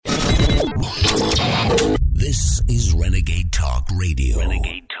Renegade Talk Radio.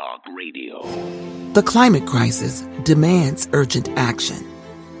 Renegade Talk Radio. The climate crisis demands urgent action.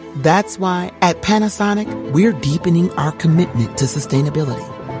 That's why at Panasonic, we're deepening our commitment to sustainability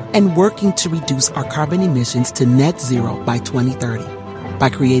and working to reduce our carbon emissions to net zero by 2030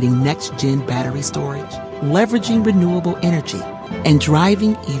 by creating next-gen battery storage, leveraging renewable energy, and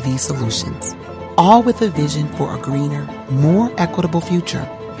driving EV solutions, all with a vision for a greener, more equitable future.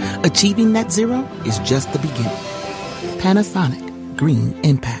 Achieving net zero is just the beginning. Panasonic, green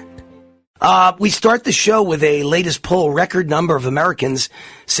impact. We start the show with a latest poll. Record number of Americans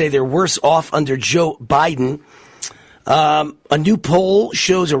say they're worse off under Joe Biden. A new poll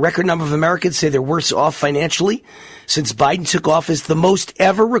shows a record number of Americans say they're worse off financially since Biden took office, the most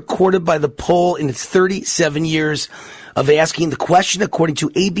ever recorded by the poll in its 37 years of asking the question, according to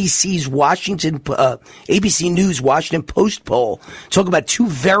ABC News Washington Post poll. Talk about two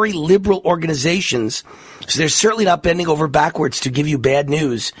very liberal organizations. So they're certainly not bending over backwards to give you bad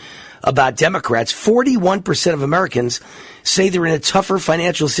news about Democrats. 41% of Americans say they're in a tougher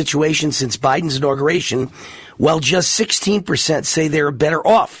financial situation since Biden's inauguration, while just 16% say they're better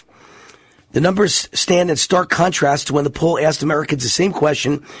off. The numbers stand in stark contrast to when the poll asked Americans the same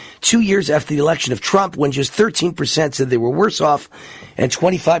question 2 years after the election of Trump, when just 13% said they were worse off and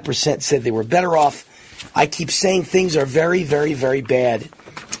 25% said they were better off. I keep saying things are very, very, very bad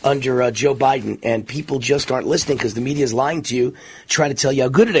under Joe Biden, and people just aren't listening because the media is lying to you, trying to tell you how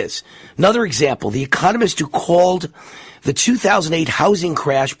good it is. Another example, the economist who called the 2008 housing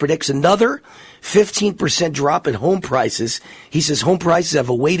crash predicts another 15% drop in home prices. He says home prices have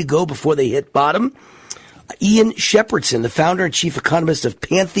a way to go before they hit bottom. Ian Shepherdson, the founder and chief economist of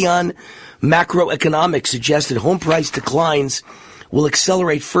Pantheon Macroeconomics, suggested home price declines will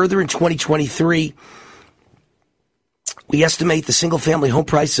accelerate further in 2023. We estimate the single-family home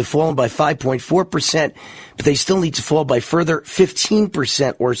prices have fallen by 5.4%, but they still need to fall by further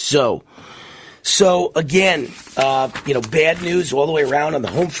 15% or so. So, again, bad news all the way around on the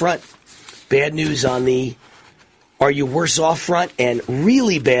home front, bad news on the are you worse off front, and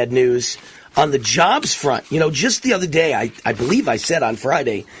really bad news on the jobs front. Just the other day, I believe I said on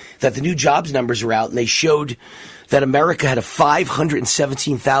Friday that the new jobs numbers are out, and they showed that America had a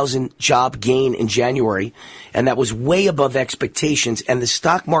 517,000 job gain in January, and that was way above expectations, and the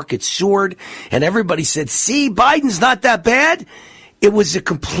stock market soared, and everybody said, see, Biden's not that bad. It was a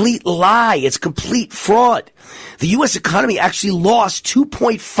complete lie. It's complete fraud. The U.S. economy actually lost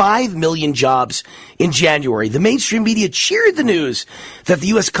 2.5 million jobs in January. The mainstream media cheered the news that the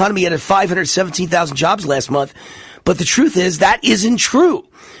U.S. economy added 517,000 jobs last month, but the truth is that isn't true.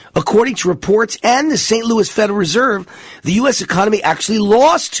 According to reports and the St. Louis Federal Reserve, the U.S. economy actually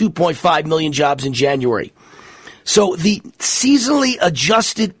lost 2.5 million jobs in January. So the seasonally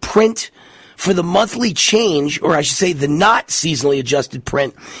adjusted print for the monthly change, or I should say the not seasonally adjusted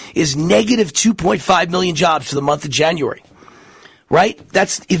print, is negative 2.5 million jobs for the month of January. Right?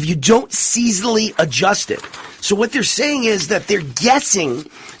 That's if you don't seasonally adjust it. So what they're saying is that they're guessing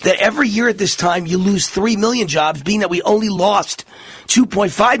that every year at this time you lose 3 million jobs, being that we only lost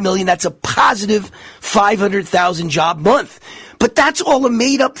 2.5 million. That's a positive 500,000 job month. But that's all a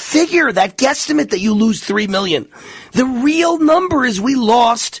made-up figure, that guesstimate that you lose 3 million. The real number is we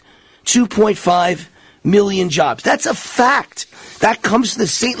lost 2.5 million jobs. That's a fact. That comes from the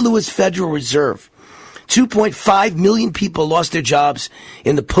St. Louis Federal Reserve. 2.5 million people lost their jobs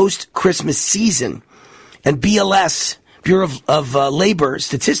in the post-Christmas season. And BLS, Bureau of Labor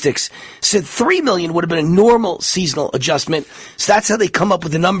Statistics, said 3 million would have been a normal seasonal adjustment. So that's how they come up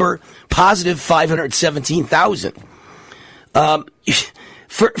with the number positive 517,000.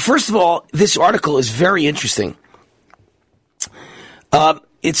 First of all, this article is very interesting.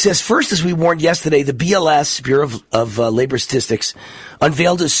 It says, first, as we warned yesterday, the BLS, Bureau of Labor Statistics,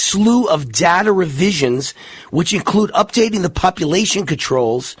 unveiled a slew of data revisions, which include updating the population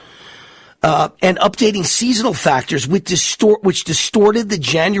controls and updating seasonal factors, which distorted the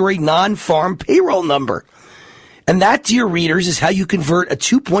January non-farm payroll number. And that, dear readers, is how you convert a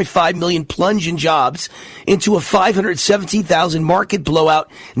 2.5 million plunge in jobs into a 517,000 market blowout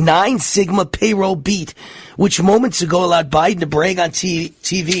 9 Sigma payroll beat, which moments ago allowed Biden to brag on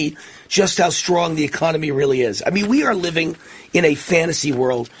TV just how strong the economy really is. I mean, we are living in a fantasy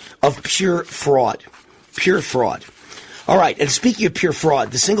world of pure fraud. Pure fraud. All right, and speaking of pure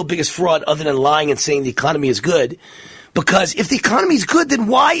fraud, the single biggest fraud other than lying and saying the economy is good, because if the economy is good, then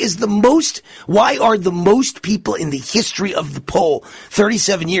why are the most people in the history of the poll,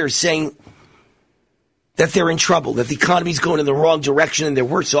 37 years, saying that they're in trouble, that the economy is going in the wrong direction and they're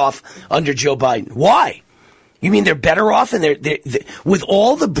worse off under Joe Biden? Why? You mean they're better off, and they're with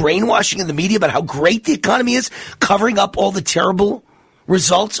all the brainwashing in the media about how great the economy is, covering up all the terrible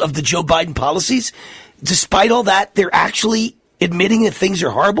results of the Joe Biden policies? Despite all that, they're actually admitting that things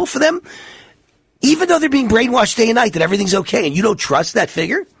are horrible for them, even though they're being brainwashed day and night that everything's okay, and you don't trust that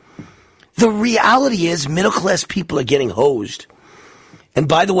figure? The reality is middle-class people are getting hosed. And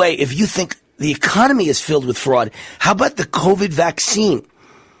by the way, if you think the economy is filled with fraud, how about the COVID vaccine?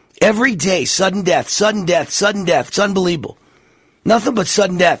 Every day, sudden death, sudden death, sudden death. It's unbelievable. Nothing but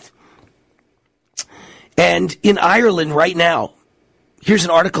sudden death. And in Ireland right now, here's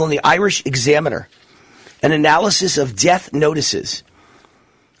an article in the Irish Examiner. An analysis of death notices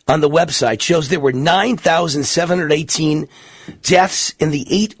on the website shows there were 9,718 deaths in the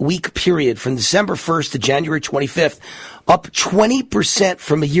 8-week period from December 1st to January 25th, up 20%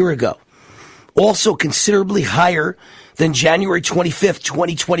 from a year ago. Also considerably higher than January 25th,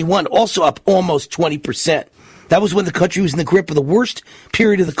 2021, also up almost 20%. That was when the country was in the grip of the worst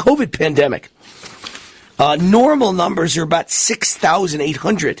period of the COVID pandemic. Normal numbers are about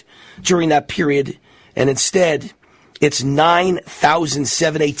 6,800 during that period, and instead, it's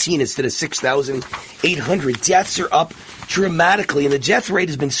 9,718 instead of 6,800. Deaths are up dramatically, and the death rate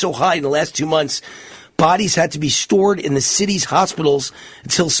has been so high in the last 2 months, bodies had to be stored in the city's hospitals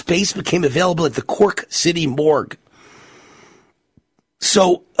until space became available at the Cork City morgue.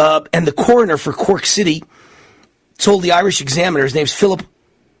 So, and the coroner for Cork City told the Irish Examiner, his name's Philip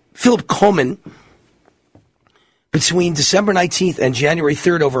Coleman, between December 19th and January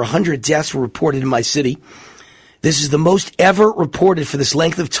 3rd, over 100 deaths were reported in my city. This is the most ever reported for this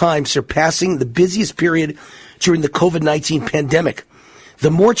length of time, surpassing the busiest period during the COVID-19 pandemic.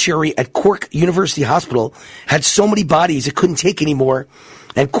 The mortuary at Cork University Hospital had so many bodies it couldn't take anymore,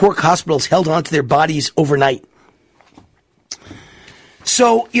 and Cork hospitals held on to their bodies overnight.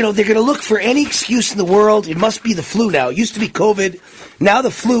 So, they're going to look for any excuse in the world. It must be the flu now. It used to be COVID. Now the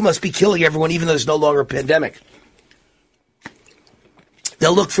flu must be killing everyone, even though there's no longer a pandemic.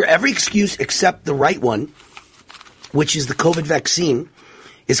 They'll look for every excuse except the right one, which is the COVID vaccine,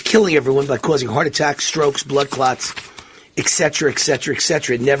 is killing everyone by causing heart attacks, strokes, blood clots, etc., etc.,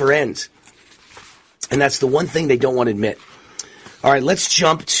 etc. It never ends. And that's the one thing they don't want to admit. All right, let's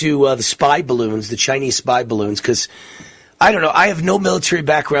jump to the spy balloons, the Chinese spy balloons, because I don't know. I have no military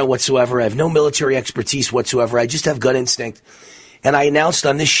background whatsoever. I have no military expertise whatsoever. I just have gut instinct. And I announced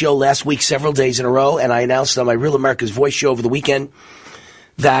on this show last week several days in a row, and I announced on my Real America's Voice show over the weekend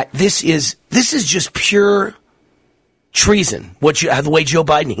that this is just pure treason. The way Joe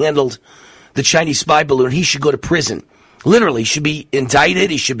Biden handled the Chinese spy balloon, he should go to prison. Literally, he should be indicted.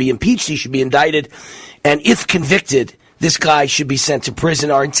 He should be impeached. He should be indicted. And if convicted, this guy should be sent to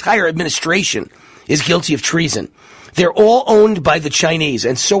prison. Our entire administration is guilty of treason. They're all owned by the Chinese,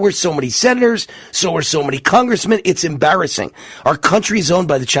 and so are so many senators, so are so many congressmen. It's embarrassing. Our country is owned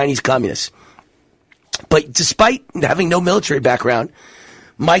by the Chinese communists. But despite having no military background,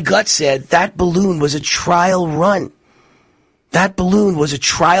 my gut said that balloon was a trial run. That balloon was a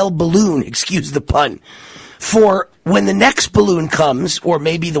trial balloon, excuse the pun, for when the next balloon comes, or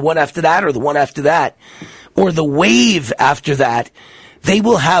maybe the one after that, or the one after that, or the wave after that, they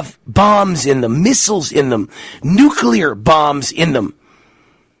will have bombs in them, missiles in them, nuclear bombs in them.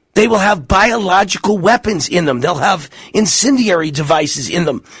 They will have biological weapons in them. They'll have incendiary devices in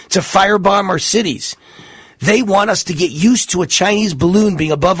them to firebomb our cities. They want us to get used to a Chinese balloon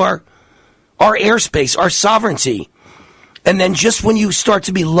being above our airspace, our sovereignty. And then just when you start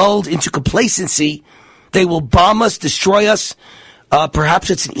to be lulled into complacency, they will bomb us, destroy us. Perhaps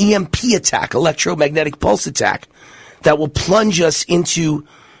it's an EMP attack, electromagnetic pulse attack, that will plunge us into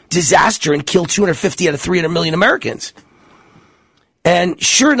disaster and kill 250 out of 300 million Americans. And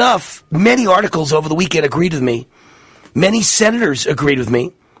sure enough, many articles over the weekend agreed with me. Many senators agreed with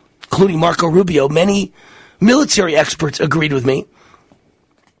me, including Marco Rubio. Many military experts agreed with me.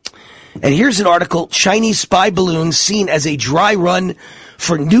 And here's an article, Chinese spy balloons seen as a dry run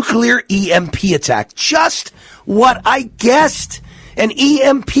for nuclear EMP attack. Just what I guessed. An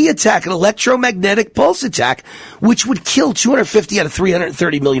EMP attack, an electromagnetic pulse attack, which would kill 250 out of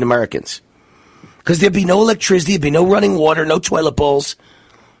 330 million Americans. Because there'd be no electricity, there'd be no running water, no toilet bowls,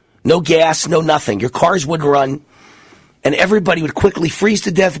 no gas, no nothing. Your cars wouldn't run. And everybody would quickly freeze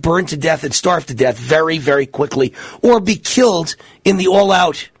to death, burn to death, and starve to death very, very quickly. Or be killed in the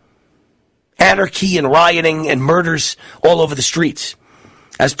all-out anarchy and rioting and murders all over the streets.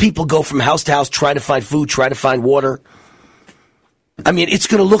 As people go from house to house trying to find food, trying to find water. I mean, it's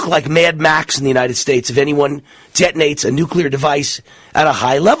going to look like Mad Max in the United States if anyone detonates a nuclear device at a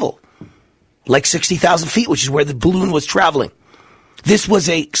high level, like 60,000 feet, which is where the balloon was traveling. This was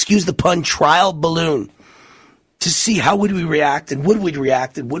a, excuse the pun, trial balloon. to see how would we react, and would we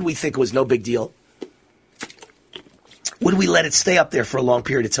react, and would we think it was no big deal? Would we let it stay up there for a long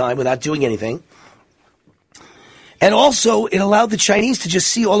period of time without doing anything? And also, it allowed the Chinese to just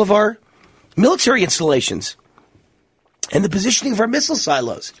see all of our military installations and the positioning of our missile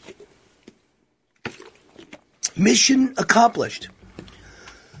silos. Mission accomplished.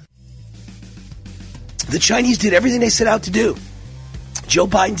 The Chinese did everything they set out to do. Joe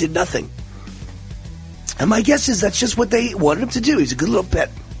Biden did nothing. And my guess is that's just what they wanted him to do. He's a good little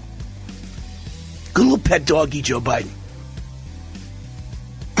pet. Good little pet doggy, Joe Biden.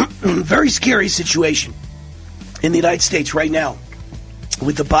 Very scary situation in the United States right now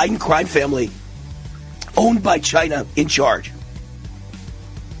with the Biden crime family owned by China in charge.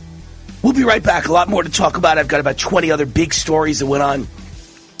 We'll be right back. A lot more to talk about. I've got about 20 other big stories that went on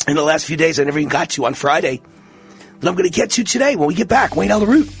in the last few days I never even got to on Friday that I'm going to get to today when we get back. Wayne Allyn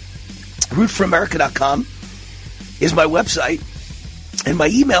Root. RootForAmerica.com is my website, and my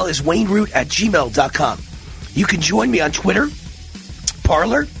email is wayneroot@gmail.com. You can join me on Twitter,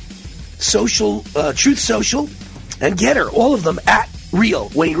 Parler, Social, Truth Social, and Getter. All of them at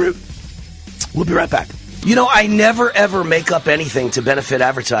Real Wayne Root. We'll be right back. You know, I never, ever make up anything to benefit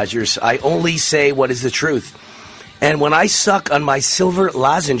advertisers. I only say what is the truth. And when I suck on my silver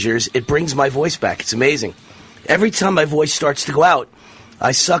lozenges, it brings my voice back. It's amazing. Every time my voice starts to go out,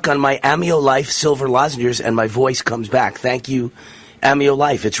 I suck on my Amio Life silver lozenges, and my voice comes back. Thank you, Amio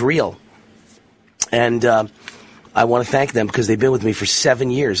Life. It's real. And I want to thank them because they've been with me for 7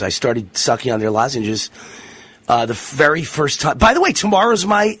 years. I started sucking on their lozenges the very first time. By the way, tomorrow's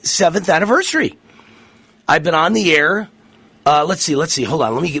my 7th anniversary. I've been on the air. Let's see. Hold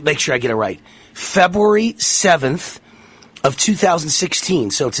on. Let me make sure I get it right. February 7th of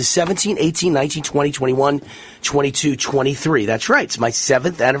 2016. So it's a 17, 18, 19, 20, 21, 22, 23. That's right. It's my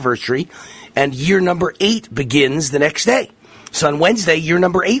 7th anniversary. And year number 8 begins the next day. So on Wednesday, year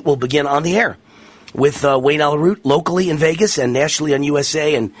number 8 will begin on the air with Wayne Allyn Root locally in Vegas and nationally on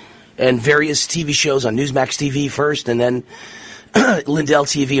USA and various TV shows on Newsmax TV first, and then Lindell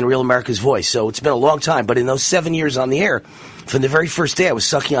TV and Real America's Voice. So it's been a long time. But in those 7 years on the air, from the very first day, I was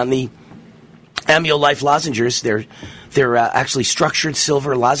sucking on the Amio Life lozenges. They're actually structured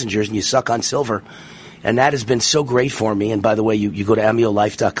silver lozenges, and you suck on silver. And that has been so great for me. And by the way, you go to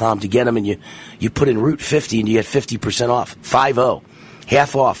AmioLife.com to get them, and you put in Root 50, and you get 50% off. 50.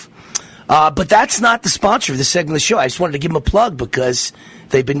 Half off. But that's not the sponsor of this segment of the show. I just wanted to give them a plug because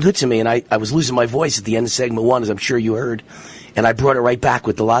they've been good to me. And I was losing my voice at the end of segment 1, as I'm sure you heard. And I brought it right back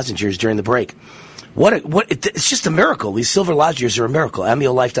with the lozenges during the break. It's just a miracle. These silver lozenges are a miracle.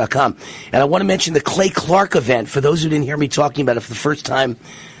 AmioLife.com. And I want to mention the Clay Clark event. For those who didn't hear me talking about it for the first time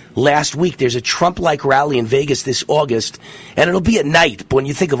last week, there's a Trump-like rally in Vegas this August. And it'll be at night. But when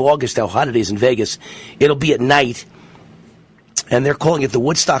you think of August, how hot it is in Vegas, it'll be at night. And they're calling it the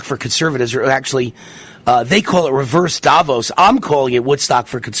Woodstock for Conservatives. Or actually, they call it Reverse Davos. I'm calling it Woodstock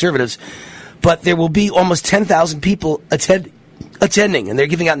for Conservatives. But there will be almost 10,000 people attending, and they're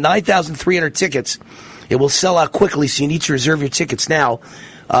giving out 9,300 tickets. It will sell out quickly, so you need to reserve your tickets now.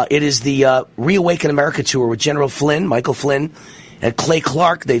 It is the Reawaken America Tour with General Flynn, Michael Flynn, and Clay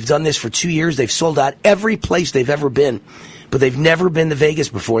Clark. They've done this for 2 years. They've sold out every place they've ever been, but they've never been to Vegas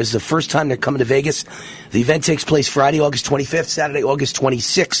before. This is the first time they're coming to Vegas. The event takes place Friday, August 25th, Saturday, August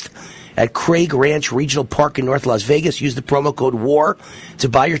 26th. At Craig Ranch Regional Park in North Las Vegas. Use the promo code WAR to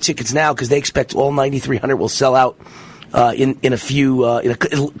buy your tickets now because they expect all 9,300 will sell out in a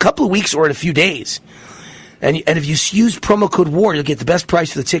couple of weeks or in a few days. And if you use promo code WAR, you'll get the best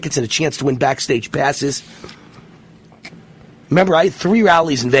price for the tickets and a chance to win backstage passes. Remember, I had 3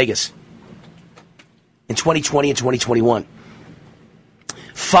 rallies in Vegas in 2020 and 2021.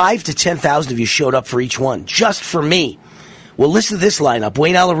 5,000 to 10,000 of you showed up for each one, just for me. Well, listen to this lineup.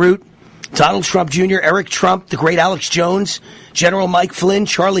 Wayne Allyn Root, Donald Trump Jr., Eric Trump, the great Alex Jones, General Mike Flynn,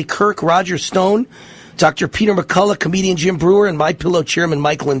 Charlie Kirk, Roger Stone, Dr. Peter McCullough, comedian Jim Brewer, and MyPillow chairman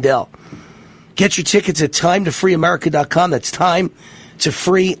Mike Lindell. Get your tickets at timetofreeamerica.com. That's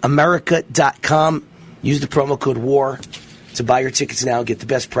timetofreeamerica.com. Use the promo code WAR to buy your tickets now. Get the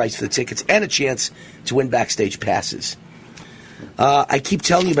best price for the tickets and a chance to win backstage passes. I keep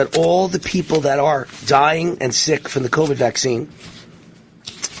telling you about all the people that are dying and sick from the COVID vaccine.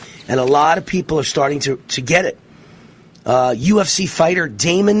 And a lot of people are starting to get it. UFC fighter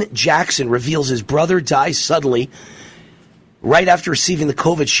Damon Jackson reveals his brother dies suddenly right after receiving the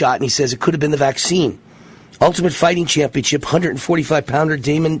COVID shot, and he says it could have been the vaccine. Ultimate Fighting Championship, 145-pounder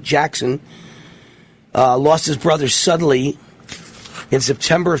Damon Jackson lost his brother suddenly in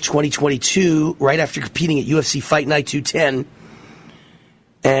September of 2022, right after competing at UFC Fight Night 210.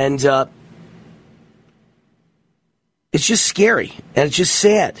 And It's just scary, and it's just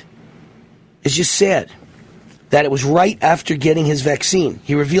sad. It's just sad that it was right after getting his vaccine.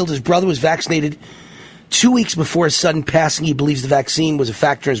 He revealed his brother was vaccinated 2 weeks before his sudden passing. He believes the vaccine was a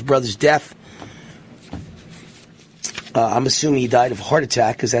factor in his brother's death. I'm assuming he died of a heart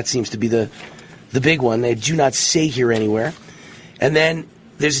attack, because that seems to be the big one. They do not say here anywhere. And then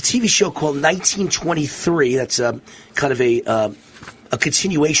there's a TV show called 1923. That's kind of a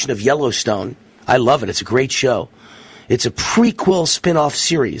continuation of Yellowstone. I love it. It's a great show. It's a prequel spin-off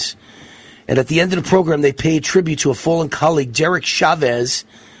series. And at the end of the program, they paid tribute to a fallen colleague, Derek Chavez.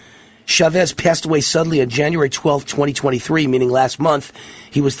 Chavez passed away suddenly on January 12, 2023, meaning last month.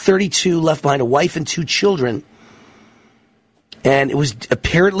 He was 32, left behind a wife and 2 children. And it was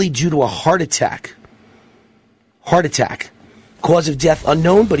apparently due to a heart attack. Heart attack. Cause of death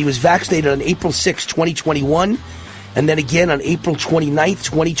unknown, but he was vaccinated on April 6, 2021, and then again on April 29th,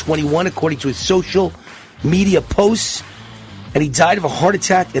 2021, according to his social media posts. And he died of a heart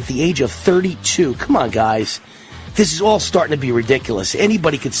attack at the age of 32. Come on, guys. This is all starting to be ridiculous.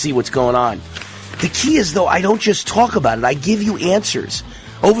 Anybody could see what's going on. The key is, though, I don't just talk about it. I give you answers.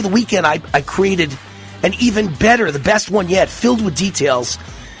 Over the weekend, I created an even better, the best one yet, filled with details.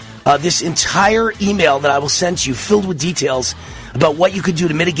 This entire email that I will send to you, filled with details about what you could do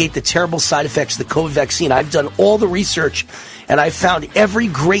to mitigate the terrible side effects of the COVID vaccine. I've done all the research, and I've found every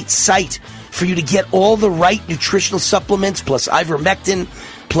great site for you to get all the right nutritional supplements, plus ivermectin,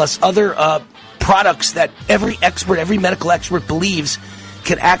 plus other products that every expert, every medical expert believes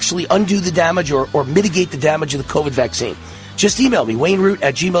can actually undo the damage or mitigate the damage of the COVID vaccine. Just email me,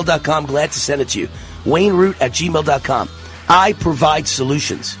 WayneRoot@gmail.com. Glad to send it to you. WayneRoot@gmail.com. I provide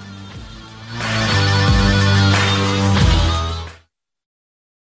solutions.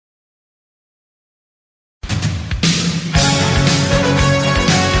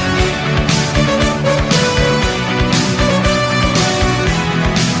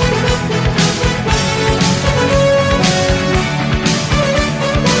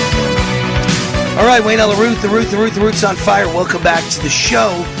 All right, Wayne Ella Root, the Root's on fire. Welcome back to the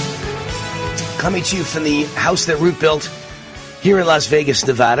show. Coming to you from the house that Root built here in Las Vegas,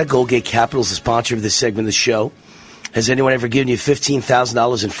 Nevada. Goldgate Capital is the sponsor of this segment of the show. Has anyone ever given you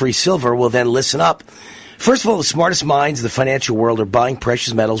 $15,000 in free silver? Well, then listen up. First of all, the smartest minds in the financial world are buying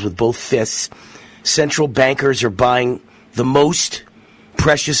precious metals with both fists. Central bankers are buying the most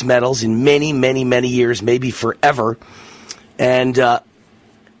precious metals in many, many, many years, maybe forever. And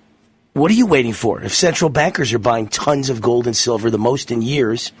what are you waiting for? If central bankers are buying tons of gold and silver, the most in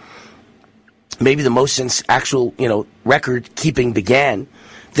years, maybe the most since actual, record keeping began,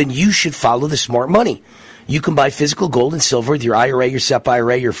 then you should follow the smart money. You can buy physical gold and silver with your IRA, your SEP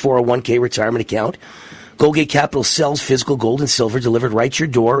IRA, your 401k retirement account. Goldgate Capital sells physical gold and silver delivered right to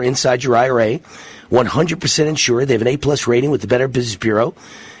your door inside your IRA. 100% insured. They have an A+ rating with the Better Business Bureau.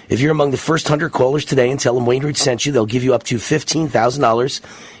 If you're among the first 100 callers today and tell them Wayne Root sent you, they'll give you up to $15,000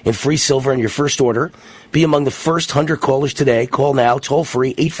 in free silver on your first order. Be among the first 100 callers today. Call now, toll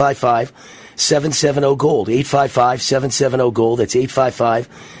free, 855-770-GOLD. 855-770-GOLD. That's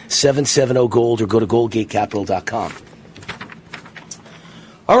 855-770-GOLD, or go to goldgatecapital.com.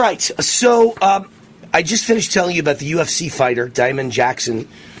 All right, so I just finished telling you about the UFC fighter, Diamond Jackson,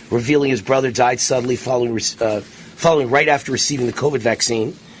 revealing his brother died suddenly following right after receiving the COVID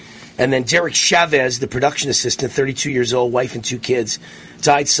vaccine. And then Derek Chavez, the production assistant, 32 years old, wife and 2 kids,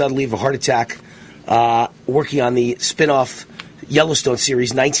 died suddenly of a heart attack working on the spin-off Yellowstone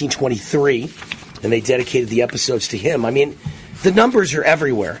series, 1923. And they dedicated the episodes to him. I mean, the numbers are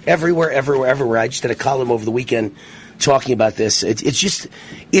everywhere. Everywhere. I just did a column over the weekend talking about this.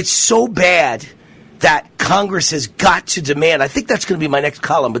 It's so bad that Congress has got to demand. I think that's going to be my next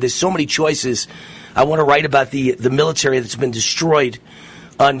column, but there's so many choices. I want to write about the military that's been destroyed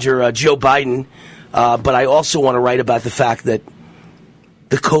under Joe Biden, but I also want to write about the fact that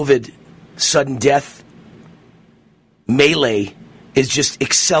the COVID sudden death melee is just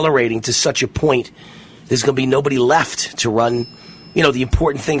accelerating to such a point there's going to be nobody left to run, the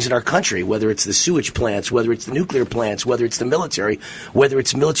important things in our country, whether it's the sewage plants, whether it's the nuclear plants, whether it's the military, whether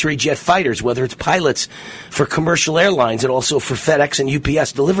it's military jet fighters, whether it's pilots for commercial airlines and also for FedEx and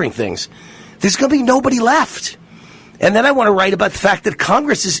UPS delivering things. There's going to be nobody left. And then I want to write about the fact that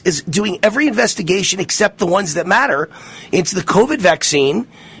Congress is doing every investigation except the ones that matter into the COVID vaccine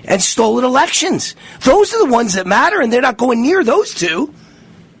and stolen elections. Those are the ones that matter, and they're not going near those two.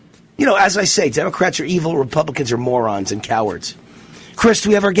 As I say, Democrats are evil, Republicans are morons and cowards. Chris, do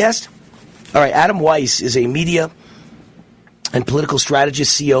we have our guest? All right, Adam Weiss is a media and political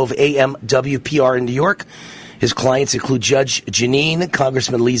strategist, CEO of AMWPR in New York. His clients include Judge Jeanine,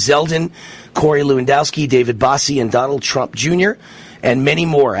 Congressman Lee Zeldin, Corey Lewandowski, David Bossie, and Donald Trump Jr., and many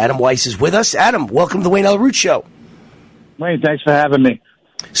more. Adam Weiss is with us. Adam, welcome to the Wayne Allyn Root Show. Wayne, thanks for having me.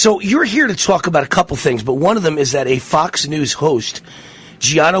 So you're here to talk about a couple things, but one of them is that a Fox News host,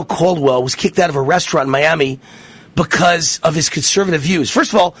 Gianno Caldwell, was kicked out of a restaurant in Miami because of his conservative views.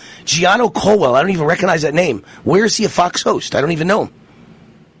 First of all, Gianno Caldwell, I don't even recognize that name. Where is he a Fox host? I don't even know him.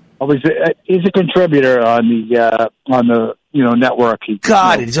 Well, he's a contributor on the network.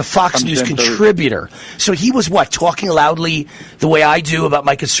 He's a Fox News contributor. So he was talking loudly the way I do about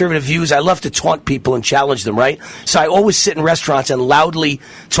my conservative views. I love to taunt people and challenge them, right? So I always sit in restaurants and loudly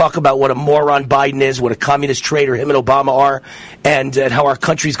talk about what a moron Biden is, what a communist traitor him and Obama are, and how our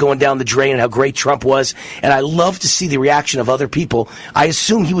country's going down the drain and how great Trump was. And I love to see the reaction of other people. I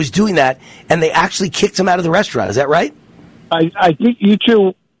assume he was doing that, and they actually kicked him out of the restaurant. Is that right? I think you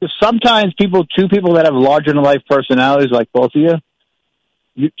two. Sometimes two people that have larger-than-life personalities, like both of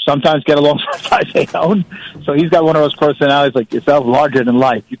you sometimes get along, sometimes they don't. So he's got one of those personalities like yourself, larger than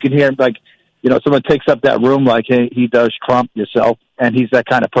life. You can hear him someone takes up that room like he does Trump, yourself, and he's that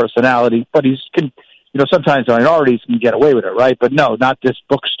kind of personality. But sometimes minorities can get away with it, right? But no, not this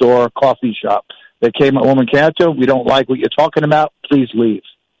bookstore, coffee shop. There came a woman cancer. We don't like what you're talking about. Please leave.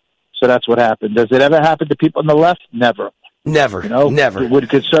 So that's what happened. Does it ever happen to people on the left? Never. Never. Never. Would a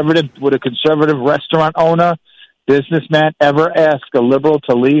conservative restaurant owner, businessman ever ask a liberal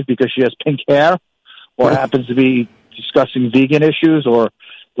to leave because she has pink hair or happens to be discussing vegan issues or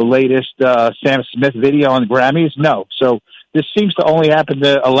the latest Sam Smith video on the Grammys? No. So this seems to only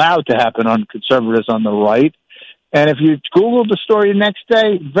allowed to happen on conservatives on the right. And if you Google the story the next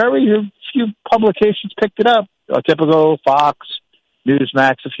day, very few publications picked it up. A typical Fox,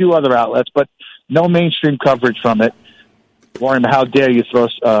 Newsmax, a few other outlets, but no mainstream coverage from it. Warren, how dare you throw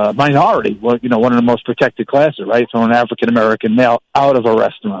a minority, one of the most protected classes, right? Throw an African-American male out of a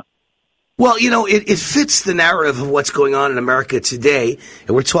restaurant. Well, it fits the narrative of what's going on in America today.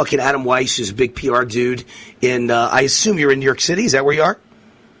 And we're talking Adam Weiss, who's a big PR dude. I assume you're in New York City. Is that where you are?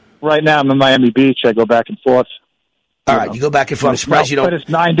 Right now, I'm in Miami Beach. I go back and forth. All right, you go back and forth. I'm surprised you don't. When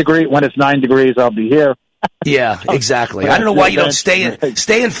it's 9 degrees, I'll be here. Yeah, exactly. I don't know why you don't stay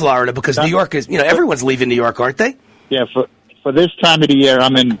in Florida, because New York is, everyone's leaving New York, aren't they? Yeah, for this time of the year,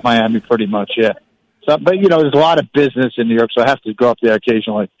 I'm in Miami pretty much, yeah. So, but, there's a lot of business in New York, so I have to go up there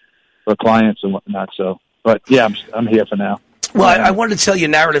occasionally for clients and whatnot. So, but, yeah, I'm here for now. Well, I wanted to tell you a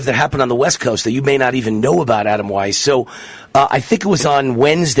narrative that happened on the West Coast that you may not even know about, Adam Weiss. So I think it was on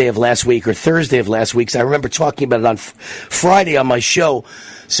Wednesday of last week or Thursday of last week. So I remember talking about it on Friday on my show.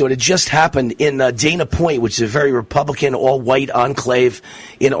 So it had just happened in Dana Point, which is a very Republican, all-white enclave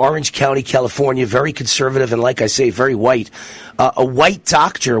in Orange County, California, very conservative and, like I say, very white. A white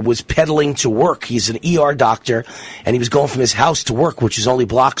doctor was pedaling to work. He's an ER doctor, and he was going from his house to work, which is only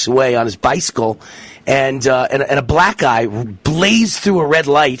blocks away, on his bicycle. And a black guy blazed through a red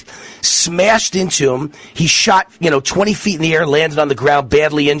light, smashed into him. He shot, 20 feet in the air, landed on the ground,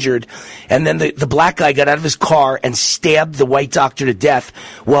 badly injured. And then the black guy got out of his car and stabbed the white doctor to death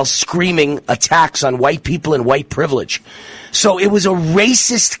while screaming attacks on white people and white privilege. So it was a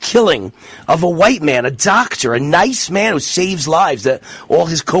racist killing of a white man, a doctor, a nice man who saves lives. That all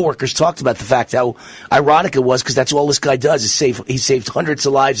his coworkers talked about the fact how ironic it was, because that's all this guy does is save. He saved hundreds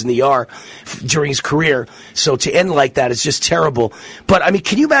of lives in the ER during his career. So to end like that is just terrible. But I mean,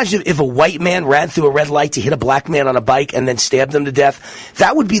 can you imagine if a white man ran through a red light to hit a black man on a bike and then stabbed him to death?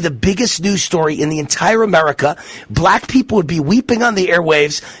 That would be the biggest news story in the entire America. Black people would be weeping on the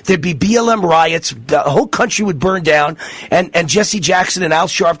airwaves. There'd be BLM riots. The whole country would burn down. And Jesse Jackson and Al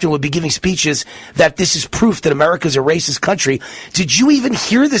Sharpton would be giving speeches that this is proof that America's a racist country. Did you even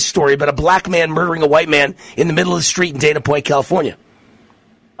hear this story about a black man murdering a white man in the middle of the street in Dana Point, California?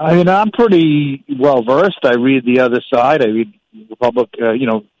 I mean, I'm pretty well versed. I read the other side. I read Republic,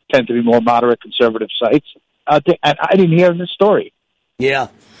 tend to be more moderate conservative sites out there, and I didn't hear this story. Yeah,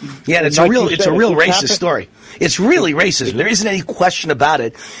 and it's a real racist story. It's really racist. There isn't any question about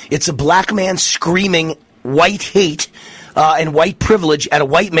it. It's a black man screaming white hate and white privilege at a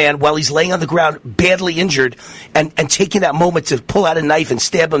white man while he's laying on the ground badly injured, and taking that moment to pull out a knife and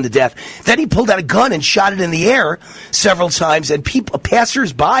stab him to death. Then he pulled out a gun and shot it in the air several times, and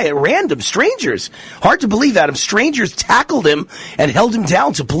passers-by at random, strangers, hard to believe, Adam, strangers tackled him and held him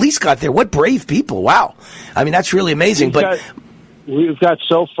down till police got there. What brave people. Wow. I mean, that's really amazing. We've got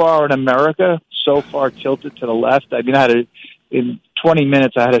so far in America, so far tilted to the left. I mean, in 20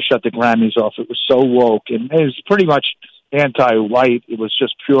 minutes, I had to shut the Grammys off. It was so woke, and it was pretty much anti-white. It was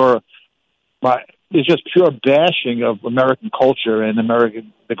just pure. is just pure bashing of American culture and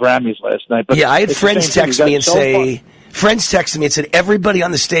the Grammys last night. But yeah, I had friends text me and say, Friends texted me and said everybody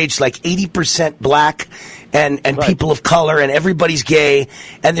on the stage like 80% black and right. People of color, and everybody's gay,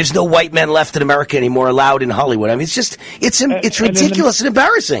 and there's no white men left in America anymore allowed in Hollywood. I mean, it's ridiculous and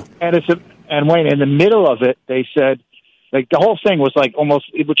embarrassing. And Wayne, in the middle of it, they said, like, the whole thing was like almost,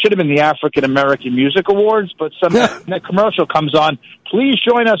 it should have been the African American Music Awards, but that commercial comes on. Please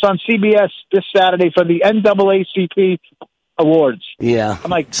join us on CBS this Saturday for the NAACP Awards. Yeah, I'm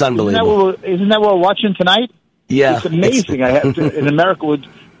like, it's unbelievable. Isn't that what we're watching tonight? Yeah, it's amazing. In America,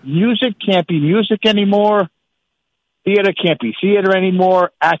 music can't be music anymore. Theater can't be theater anymore.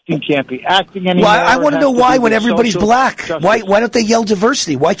 Acting can't be acting anymore. Well, I want to know why when everybody's black. Why don't they yell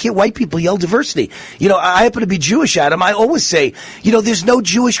diversity? Why can't white people yell diversity? You know, I happen to be Jewish, Adam. I always say, you know, there's no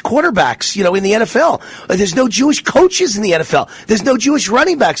Jewish quarterbacks, you know, in the NFL. There's no Jewish coaches in the NFL. There's no Jewish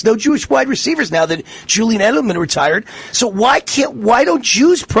running backs, no Jewish wide receivers now that Julian Edelman retired. So why don't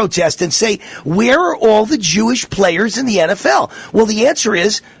Jews protest and say, where are all the Jewish players in the NFL? Well, the answer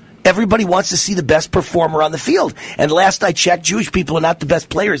is, everybody wants to see the best performer on the field. And last I checked, Jewish people are not the best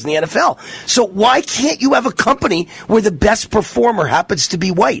players in the NFL. So why can't you have a company where the best performer happens to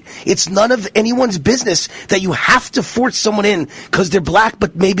be white? It's none of anyone's business that you have to force someone in because they're black,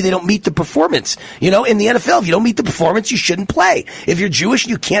 but maybe they don't meet the performance. You know, in the NFL, if you don't meet the performance, you shouldn't play. If you're Jewish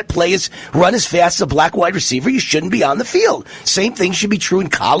and you can't run as fast as a black wide receiver, you shouldn't be on the field. Same thing should be true in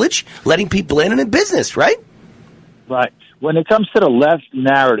college, letting people in and in business, right? Right. When it comes to the left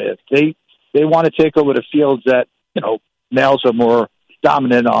narrative, they want to take over the fields that, you know, males are more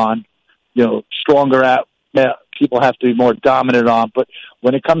dominant on, you know, stronger at, people have to be more dominant on. But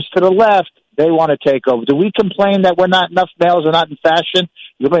when it comes to the left, they want to take over. Do we complain that enough males are not in fashion?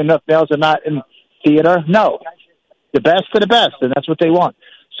 You complain enough males are not in theater? No. The best of the best, and that's what they want.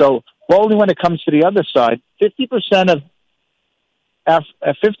 So only when it comes to the other side, 50%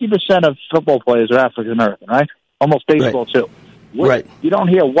 of football players are African American, right? Almost baseball, right. Too. Right. You don't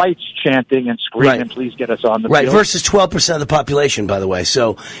hear whites chanting and screaming, right. Please get us on the right. field. Versus 12% of the population, by the way.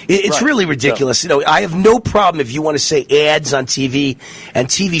 So it's right. really ridiculous. So, you know, I have no problem if you want to say ads on TV and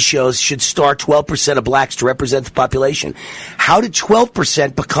TV shows should star 12% of blacks to represent the population. How did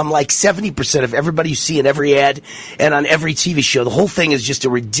 12% become like 70% of everybody you see in every ad and on every TV show? The whole thing is just a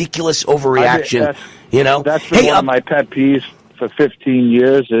ridiculous overreaction. You know, that's been one of my pet peeves for 15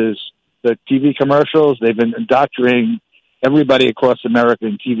 years is the TV commercials. They've been indoctrinating everybody across America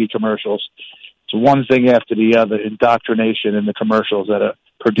in TV commercials. It's one thing after the other, indoctrination in the commercials that are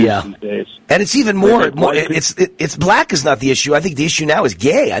produced these days. And it's even more it's black is not the issue. I think the issue now is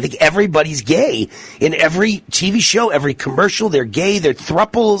gay. I think everybody's gay. In every TV show, every commercial, they're gay, they're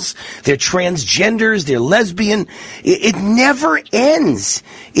thruples, they're transgenders, they're lesbian. It never ends.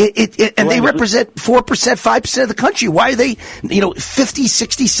 And they represent 4%, 5% of the country. Why are they, 50,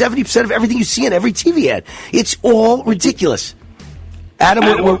 60, 70% of everything you see in every TV ad? It's all ridiculous. Adam,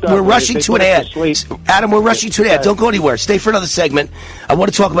 we're rushing to an ad. Adam, we're rushing to an ad. Don't go anywhere. Stay for another segment. I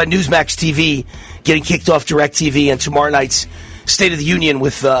want to talk about Newsmax TV getting kicked off DirecTV and tomorrow night's State of the Union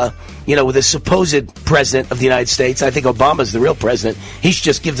with the supposed president of the United States. I think Obama's the real president. He should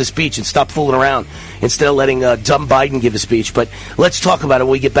just give the speech and stop fooling around instead of letting dumb Biden give a speech. But let's talk about it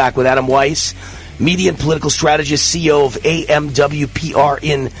when we get back with Adam Weiss, media and political strategist, CEO of AMWPR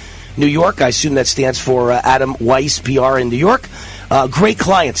in New York. I assume that stands for Adam Weiss PR in New York. Great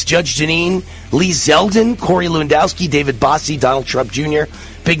clients, Judge Jeanine, Lee Zeldin, Corey Lewandowski, David Bossie, Donald Trump Jr.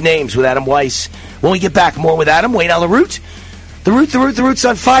 Big names with Adam Weiss. When we get back, more with Adam, Wayne Allyn Root. The Root's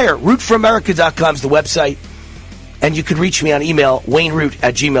on fire. RootForAmerica.com is the website. And you can reach me on email,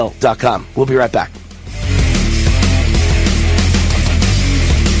 WayneRoot@gmail.com. We'll be right back.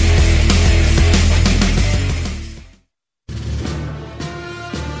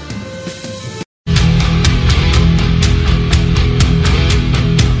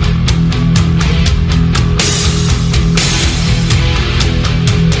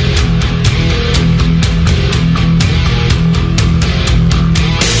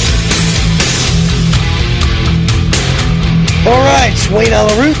 Wayne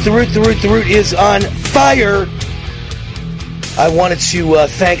Allyn Root. The Root is on fire. I wanted to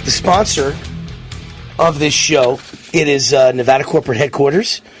thank the sponsor of this show. It is Nevada Corporate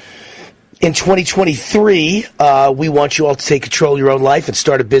Headquarters. In 2023, we want you all to take control of your own life and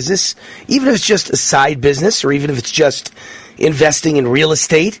start a business, even if it's just a side business or even if it's just investing in real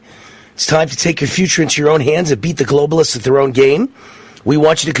estate. It's time to take your future into your own hands and beat the globalists at their own game. We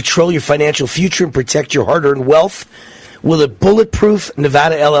want you to control your financial future and protect your hard-earned wealth with a bulletproof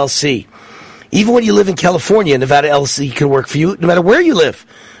Nevada LLC. Even when you live in California, Nevada LLC can work for you. No matter where you live,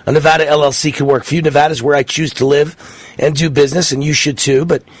 a Nevada LLC can work for you. Nevada is where I choose to live and do business, and you should too.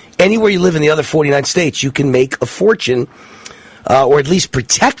 But anywhere you live in the other 49 states, you can make a fortune, or at least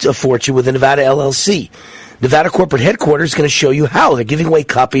protect a fortune with a Nevada LLC. Nevada Corporate Headquarters is going to show you how. They're giving away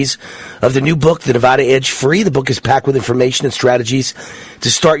copies of the new book, The Nevada Edge, free. The book is packed with information and strategies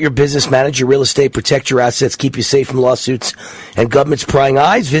to start your business, manage your real estate, protect your assets, keep you safe from lawsuits and government's prying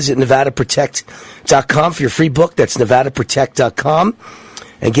eyes. Visit NevadaProtect.com for your free book. That's NevadaProtect.com.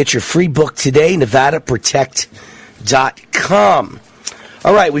 And get your free book today, NevadaProtect.com.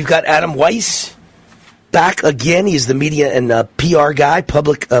 All right, we've got Adam Weiss back again. He's the media and PR guy,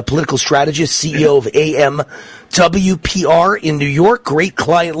 political strategist, CEO of AMWPR in New York. Great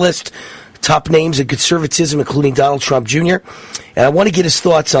client list, top names in conservatism, including Donald Trump Jr. And I want to get his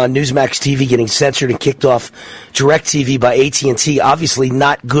thoughts on Newsmax TV getting censored and kicked off DirecTV by AT&T. Obviously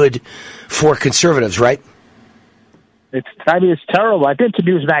not good for conservatives, right? It's terrible. I've been to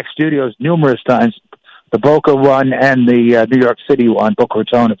Newsmax Studios numerous times, the Boca one and the New York City one, Boca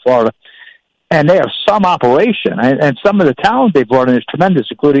Raton in Florida. And they have some operation, and some of the talent they brought in is tremendous,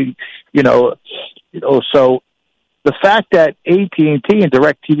 including, so the fact that AT&T and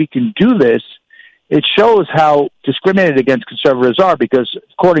DirecTV can do this, it shows how discriminated against conservatives are, because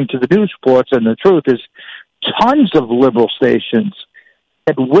according to the news reports, and the truth is, tons of liberal stations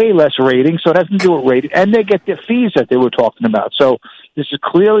get way less ratings, so it has to do with rating, and they get the fees that they were talking about. So this is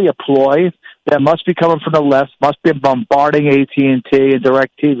clearly a ploy that must be coming from the left, must be bombarding AT&T and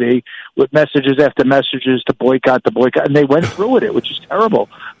DirecTV with messages after messages to boycott, and they went through with it, which is terrible.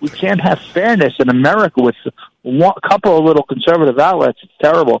 We can't have fairness in America with a couple of little conservative outlets. It's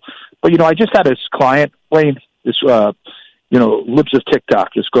terrible. But, I just had this client, Wayne, this, Libs of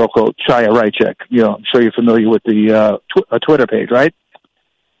TikTok, this girl called Chaya Rychek. I'm sure you're familiar with the Twitter page, right?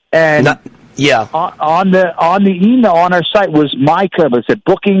 And yeah, on the email on our site was my code. It said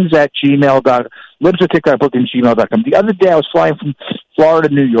bookings@gmail.com. Libs of TikTok bookings@gmail.com. The other day I was flying from Florida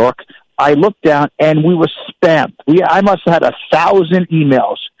to New York. I looked down and we were spammed. I must have had 1,000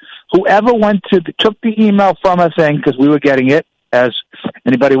 emails. Whoever took the email from us thing, because we were getting it as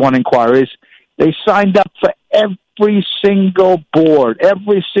anybody want inquiries, they signed up for every single board,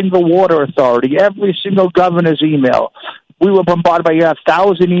 every single water authority, every single governor's email. We were bombarded by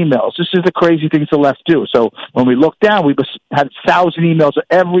 1,000 emails. This is the crazy things the left do. So when we looked down, we had 1,000 emails of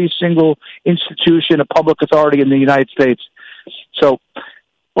every single institution, a public authority in the United States. So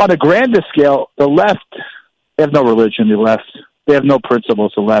on a grander scale, the left, they have no religion, the left. They have no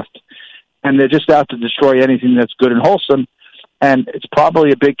principles, the left. And they're just out to destroy anything that's good and wholesome. And it's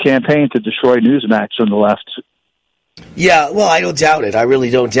probably a big campaign to destroy Newsmax on the left. Yeah, well, I don't doubt it. I really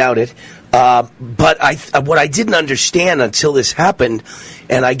don't doubt it. But what I didn't understand until this happened,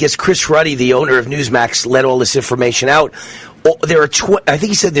 and I guess Chris Ruddy, the owner of Newsmax, let all this information out. There are, I think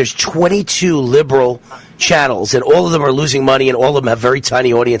he said there's 22 liberal channels, and all of them are losing money, and all of them have very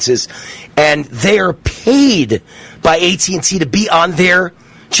tiny audiences, and they are paid by AT&T to be on their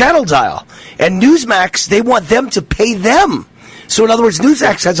channel dial. And Newsmax, they want them to pay them. So in other words,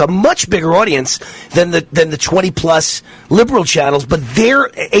 Newsmax has a much bigger audience than the 20-plus liberal channels, but their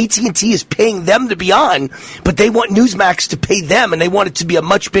AT&T is paying them to be on, but they want Newsmax to pay them, and they want it to be a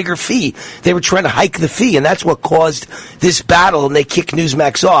much bigger fee. They were trying to hike the fee, and that's what caused this battle, and they kicked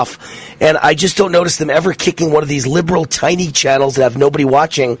Newsmax off. And I just don't notice them ever kicking one of these liberal tiny channels that have nobody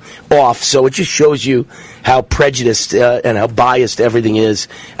watching off. So it just shows you how prejudiced and how biased everything is,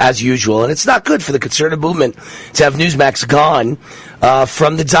 as usual. And it's not good for the conservative movement to have Newsmax gone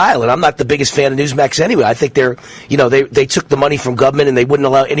from the dial. And I'm not the biggest fan of Newsmax anyway. I think they took the money from government and they wouldn't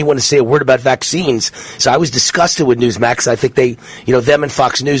allow anyone to say a word about vaccines. So I was disgusted with Newsmax. I think they, them and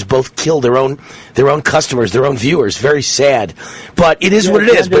Fox News both killed their own customers, their own viewers. Very sad. But it is what it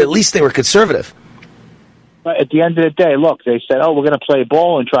is. But at least they were conservative. But at the end of the day, look, they said, we're going to play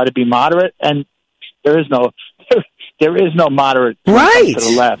ball and try to be moderate. And there is no moderate right to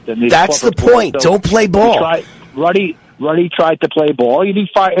the left. And that's the point. So don't play ball. Ruddy tried to play ball, and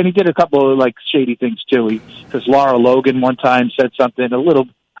he did a couple of shady things too. Because Laura Logan one time said something a little.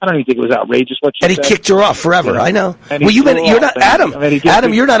 I don't even think it was outrageous what she said. And he kicked her off forever. Yeah. I know. Well, you're not Adam.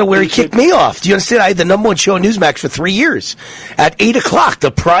 Adam, you're not aware he kicked me off. Do you understand? I had the number one show on Newsmax for 3 years. At 8 o'clock, the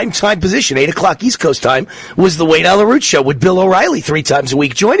prime time position, 8 o'clock East Coast time, was the Wayne Allyn Root Show with Bill O'Reilly 3 times a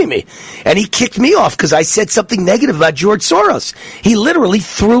week joining me. And he kicked me off because I said something negative about George Soros. He literally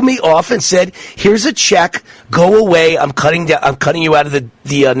threw me off and said, "Here's a check. Go away. I'm cutting you out of the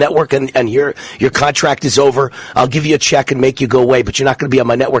network, and your contract is over. I'll give you a check and make you go away, but you're not going to be on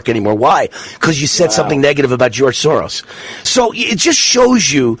my network network anymore. Why? Because you said something negative about George Soros. So it just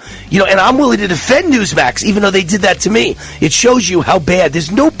shows you, and I'm willing to defend Newsmax, even though they did that to me. It shows you how bad.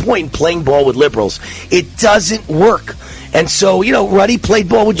 There's no point in playing ball with liberals. It doesn't work. And so, Ruddy played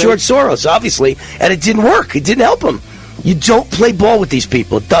ball with George Soros, obviously, and it didn't work. It didn't help him. You don't play ball with these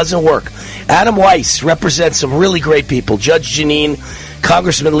people. It doesn't work. Adam Weiss represents some really great people. Judge Jeanine,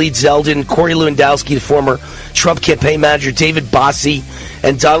 Congressman Lee Zeldin, Corey Lewandowski, the former Trump campaign manager, David Bossie,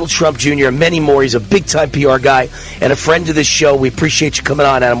 and Donald Trump Jr., and many more. He's a big-time PR guy and a friend of this show. We appreciate you coming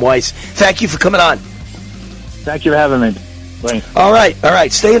on, Adam Weiss. Thank you for coming on. Thank you for having me. Wayne. All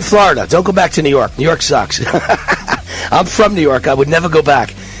right. Stay in Florida. Don't go back to New York. New York sucks. I'm from New York. I would never go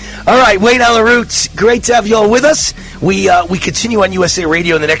back. All right, Wayne Allyn Root, great to have you all with us. We continue on USA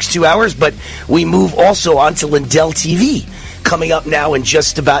Radio in the next 2 hours, but we move also on to Lindell TV. Coming up now in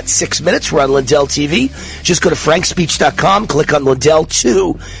just about 6 minutes, we're on Lindell TV. Just go to frankspeech.com, click on Lindell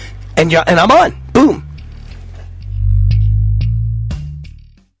 2, and I'm on. Boom.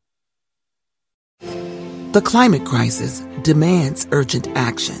 The climate crisis demands urgent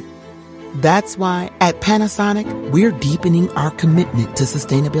action. That's why at Panasonic, we're deepening our commitment to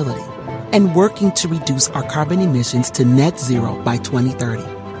sustainability and working to reduce our carbon emissions to net zero by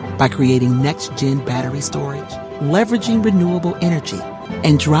 2030 by creating next-gen battery storage, leveraging renewable energy,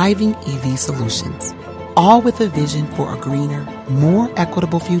 and driving EV solutions, all with a vision for a greener, more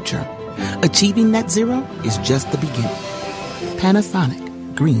equitable future. Achieving net zero is just the beginning.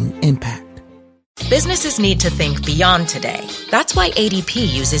 Panasonic Green Impact. Businesses need to think beyond today. That's why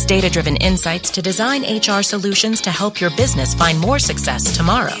ADP uses data-driven insights to design HR solutions to help your business find more success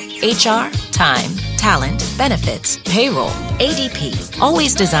tomorrow. HR, time, talent, benefits, payroll. ADP,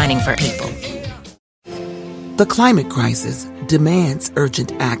 always designing for people. The climate crisis demands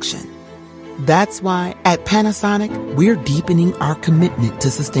urgent action. That's why at Panasonic, we're deepening our commitment to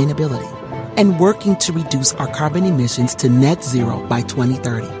sustainability and working to reduce our carbon emissions to net zero by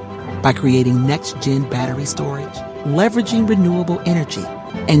 2030. By creating next-gen battery storage, leveraging renewable energy,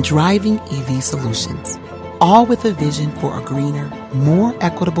 and driving EV solutions, all with a vision for a greener, more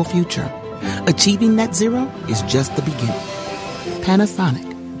equitable future. Achieving net zero is just the beginning.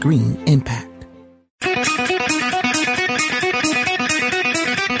 Panasonic Green Impact.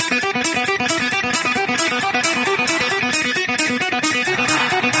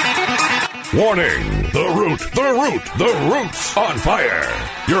 Warning! The Root's on fire!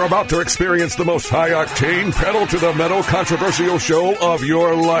 You're about to experience the most high-octane, pedal-to-the-metal controversial show of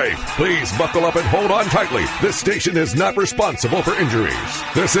your life. Please buckle up and hold on tightly. This station is not responsible for injuries.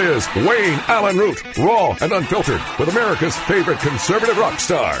 This is Wayne Allyn Root, raw and unfiltered, with America's favorite conservative rock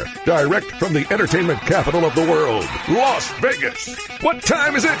star. Direct from the entertainment capital of the world, Las Vegas. What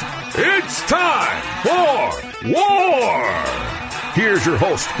time is it? It's time for war! Here's your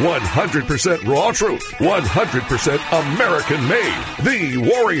host, 100% raw truth, 100% American made, the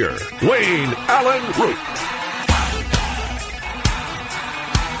warrior, Wayne Allyn Root.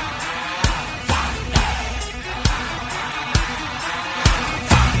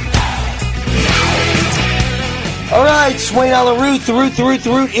 All right, it's Wayne Allyn Root.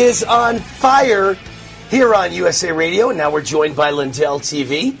 The Root is on fire here on USA Radio. And now we're joined by Lindell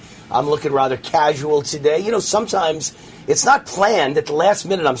TV. I'm looking rather casual today. Sometimes it's not planned. At the last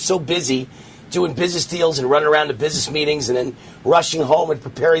minute, I'm so busy doing business deals and running around to business meetings and then rushing home and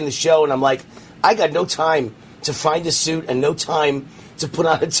preparing the show. And I'm like, I got no time to find a suit and no time to put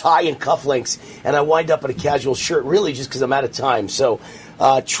on a tie and cufflinks. And I wind up in a casual shirt, really just because I'm out of time. So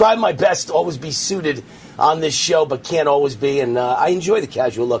try my best to always be suited on this show, but can't always be. And I enjoy the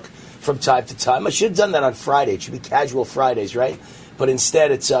casual look from time to time. I should have done that on Friday. It should be Casual Fridays, right? But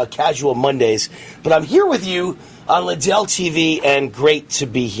instead, it's Casual Mondays. But I'm here with you on Lindell TV, and great to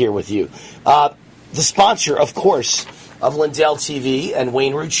be here with you. The sponsor, of course, of Lindell TV and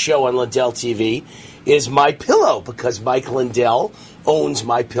Wayne Root's show on Lindell TV is MyPillow, because Mike Lindell owns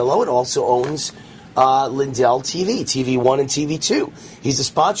MyPillow and also owns Lindell TV, TV1 and TV2. He's the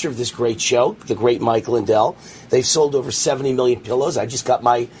sponsor of this great show, the great Mike Lindell. They've sold over 70 million pillows. I just got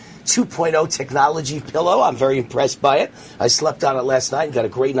my 2.0 technology pillow. I'm very impressed by it. I slept on it last night and got a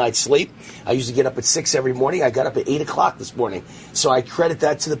great night's sleep. I usually get up at 6 every morning. I got up at 8 o'clock this morning. So I credit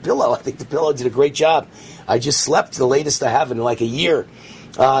that to the pillow. I think the pillow did a great job. I just slept, the latest I have in like a year.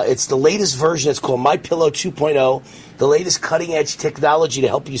 It's the latest version. It's called MyPillow 2.0, the latest cutting-edge technology to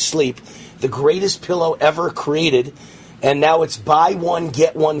help you sleep, the greatest pillow ever created. And now it's buy one,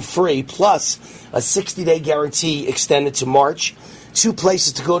 get one free, plus a 60-day guarantee extended to March. 2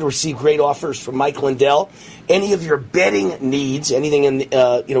 places to go to receive great offers from Mike Lindell. Any of your bedding needs, anything in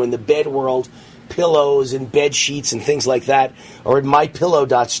the bed world, pillows and bed sheets and things like that are at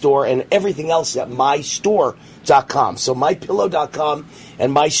mypillow.store, and everything else at mystore.com. So mypillow.com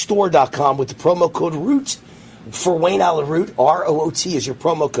and mystore.com with the promo code ROOT for Wayne Allen Root, R-O-O-T is your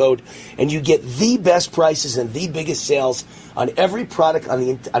promo code, and you get the best prices and the biggest sales on every product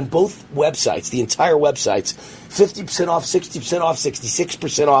on both websites, the entire websites. 50% off, 60% off,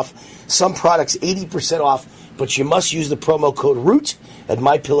 66% off, some products 80% off, but you must use the promo code ROOT at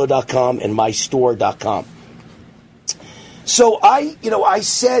mypillow.com and mystore.com. So I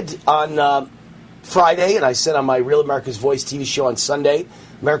said on Friday, and I said on my Real America's Voice TV show on Sunday,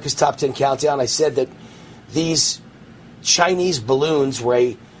 America's Top 10 Countdown, I said that these Chinese balloons were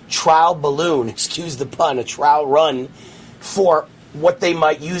a trial balloon, excuse the pun, a trial run for what they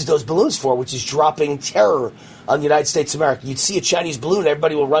might use those balloons for, which is dropping terror on the United States of America. You'd see a Chinese balloon,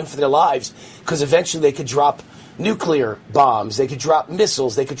 everybody will run for their lives, because eventually they could drop nuclear bombs, they could drop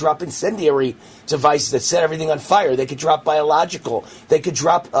missiles, they could drop incendiary devices that set everything on fire, they could drop biological, they could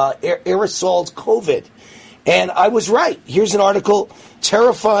drop aerosols COVID. And I was right. Here's an article,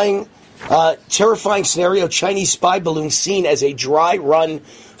 terrifying scenario, Chinese spy balloon seen as a dry run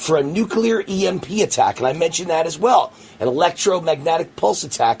for a nuclear EMP attack. And I mentioned that as well. An electromagnetic pulse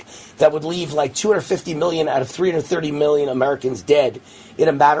attack that would leave like 250 million out of 330 million Americans dead in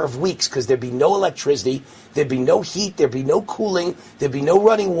a matter of weeks, because there'd be no electricity, there'd be no heat, there'd be no cooling, there'd be no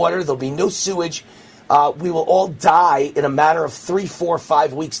running water, there'll be no sewage. We will all die in a matter of 3, 4,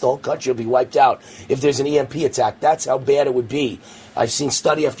 5 weeks. The whole country will be wiped out if there's an EMP attack. That's how bad it would be. I've seen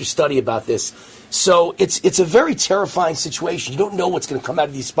study after study about this. So it's a very terrifying situation. You don't know what's going to come out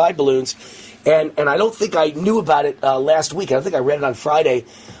of these spy balloons. And I don't think I knew about it last week. I don't think I read it on Friday.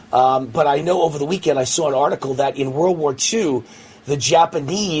 But I know over the weekend I saw an article that in World War II, the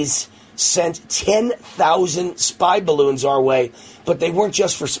Japanese sent 10,000 spy balloons our way. But they weren't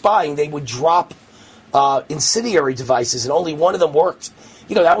just for spying. They would drop incendiary devices, and only one of them worked.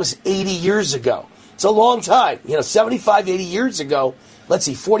 That was 80 years ago. It's a long time. 75, 80 years ago. Let's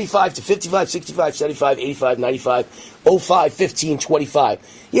see, 45 to 55, 65, 75, 85, 95, 05, 15,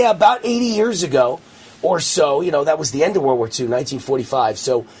 25. Yeah, about 80 years ago or so. That was the end of World War II, 1945.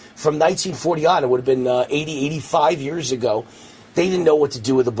 So from 1940 on, it would have been 80, 85 years ago. They didn't know what to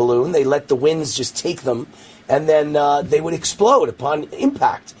do with a balloon. They let the winds just take them, and then they would explode upon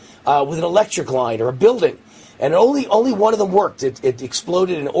impact with an electric line or a building. And only one of them worked. It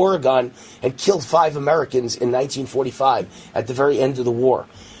exploded in Oregon and killed 5 Americans in 1945 at the very end of the war.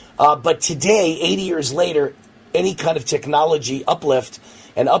 But today, 80 years later, any kind of technology uplift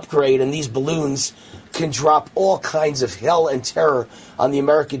and upgrade, and these balloons can drop all kinds of hell and terror on the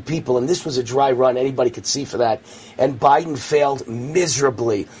American people. And this was a dry run. Anybody could see for that. And Biden failed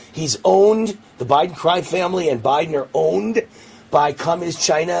miserably. He's owned, the Biden crime family and Biden are owned by Communist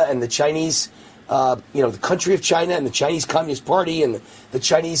China and the Chinese, the country of China and the Chinese Communist Party and the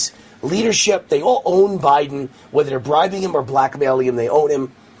Chinese leadership. They all own Biden, whether they're bribing him or blackmailing him, they own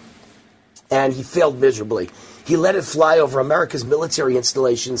him. And he failed miserably. He let it fly over America's military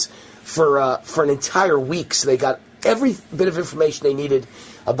installations for an entire week. So they got every bit of information they needed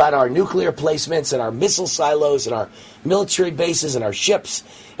about our nuclear placements and our missile silos and our military bases and our ships.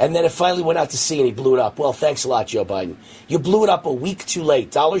 And then it finally went out to sea and he blew it up. Well, thanks a lot, Joe Biden. You blew it up a week too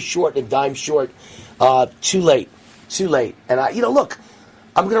late. $1 short and dime short. Too late. And look,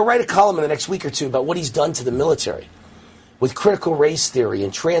 I'm going to write a column in the next week or two about what he's done to the military with critical race theory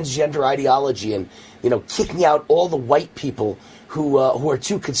and transgender ideology and, kicking out all the white people who are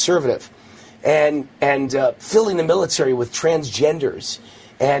too conservative and filling the military with transgenders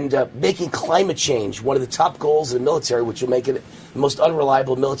and making climate change one of the top goals of the military, which will make it the most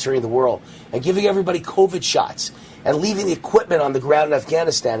unreliable military in the world, and giving everybody COVID shots and leaving the equipment on the ground in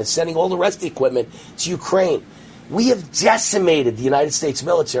Afghanistan and sending all the rest of the equipment to Ukraine. We have decimated the United States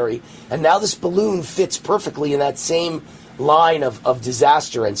military, and now this balloon fits perfectly in that same line of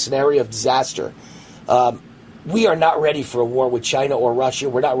disaster and scenario of disaster. We are not ready for a war with China or Russia.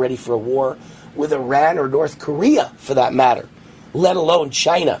 We're not ready for a war with Iran or North Korea, for that matter, let alone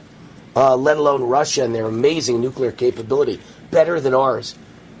China, let alone Russia and their amazing nuclear capability, better than ours.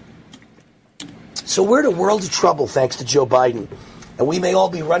 So we're in a world of trouble thanks to Joe Biden. And we may all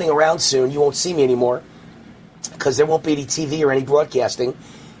be running around soon. You won't see me anymore because there won't be any TV or any broadcasting.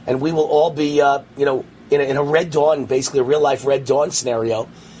 And we will all be, in a Red Dawn, basically a real-life Red Dawn scenario.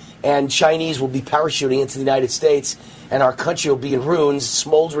 And Chinese will be parachuting into the United States, and our country will be in ruins,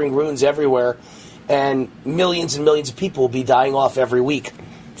 smoldering ruins everywhere, and millions of people will be dying off every week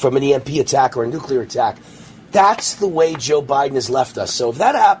from an EMP attack or a nuclear attack. That's the way Joe Biden has left us. So if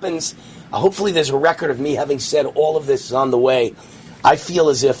that happens, hopefully there's a record of me having said all of this is on the way. I feel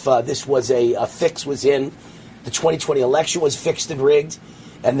as if this was a fix was in. The 2020 election was fixed and rigged.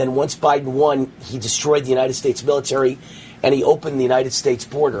 And then once Biden won, he destroyed the United States military and he opened the United States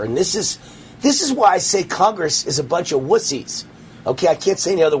border. And this is why I say Congress is a bunch of wussies. Okay, I can't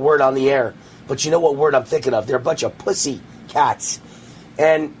say any other word on the air, but you know what word I'm thinking of. They're a bunch of pussy cats.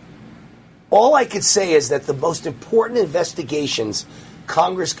 And all I could say is that the most important investigations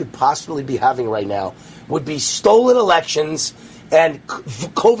Congress could possibly be having right now would be stolen elections and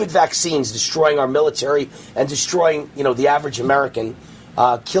COVID vaccines destroying our military and destroying, the average American,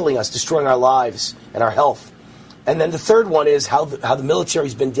 killing us, destroying our lives and our health. And then the third one is how the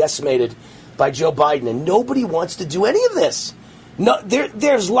military's been decimated by Joe Biden, and nobody wants to do any of this. No,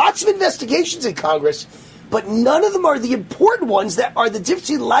 there's lots of investigations in Congress, but none of them are the important ones that are the difference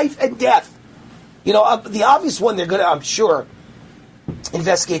between life and death. The obvious one they're going to, I'm sure,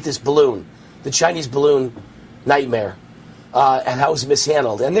 investigate this balloon, the Chinese balloon nightmare, and how it was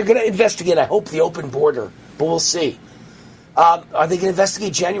mishandled. And they're going to investigate, I hope, the open border, but we'll see. Are they going to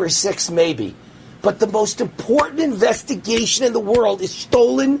investigate January 6th? Maybe. But the most important investigation in the world is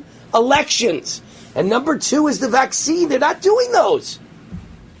stolen elections. And number 2 is the vaccine. They're not doing those.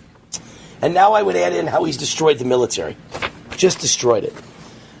 And now I would add in how he's destroyed the military. Just destroyed it.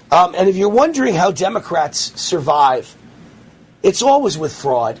 And if you're wondering how Democrats survive, it's always with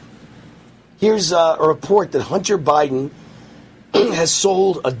fraud. Here's a report that Hunter Biden has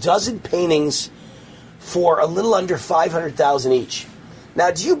sold a dozen paintings for a little under $500,000 each. Now,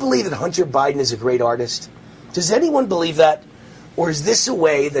 do you believe that Hunter Biden is a great artist? Does anyone believe that? Or is this a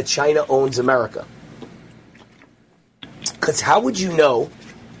way that China owns America? Because how would you know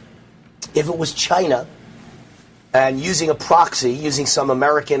if it was China and using a proxy, using some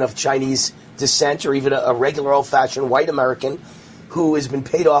American of Chinese descent or even a regular old-fashioned white American who has been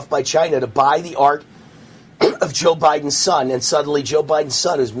paid off by China to buy the art of Joe Biden's son, and suddenly Joe Biden's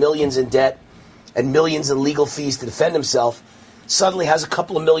son, who's millions in debt and millions in legal fees to defend himself, suddenly has a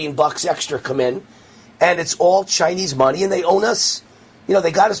couple of $1 million extra come in, and it's all Chinese money, and they own us.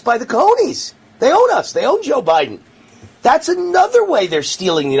 They got us by the cojones. They own us. They own Joe Biden. That's another way they're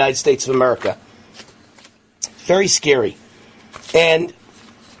stealing the United States of America. Very scary. And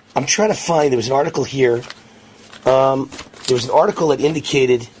I'm trying to find, there was an article here. There was an article that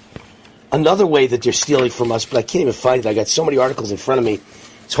indicated another way that they're stealing from us, but I can't even find it. I got so many articles in front of me.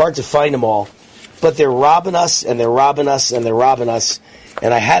 It's hard to find them all. But they're robbing us, and they're robbing us, and they're robbing us.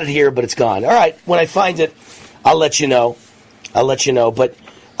 And I had it here, but it's gone. All right, when I find it, I'll let you know. But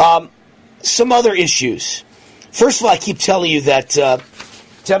some other issues. First of all, I keep telling you that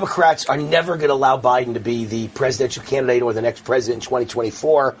Democrats are never going to allow Biden to be the presidential candidate or the next president in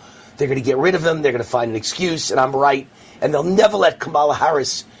 2024. They're going to get rid of him. They're going to find an excuse, and I'm right. And they'll never let Kamala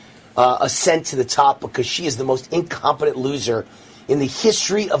Harris ascend to the top because she is the most incompetent loser in the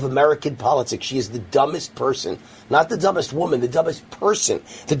history of American politics. She is the dumbest person, not the dumbest woman, the dumbest person,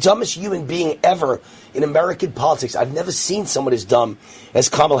 the dumbest human being ever in American politics. I've never seen someone as dumb as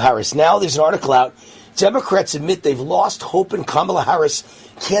Kamala Harris. Now there's an article out. Democrats admit they've lost hope in Kamala Harris.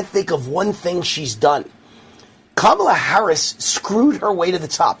 Can't think of one thing she's done. Kamala Harris screwed her way to the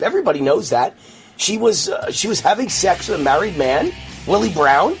top. Everybody knows that. She was having sex with a married man, Willie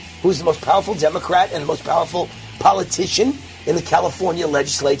Brown, who's the most powerful Democrat and the most powerful politician in the California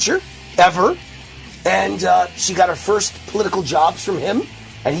legislature ever. And she got her first political jobs from him,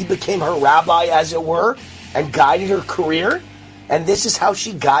 and he became her rabbi, as it were, and guided her career. And this is how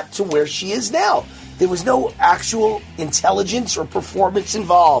she got to where she is now. There was no actual intelligence or performance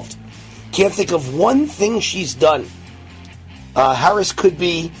involved. Can't think of one thing she's done. Harris could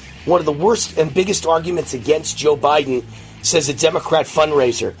be one of the worst and biggest arguments against Joe Biden, says a Democrat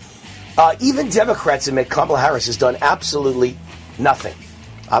fundraiser. Even Democrats admit Kamala Harris has done absolutely nothing.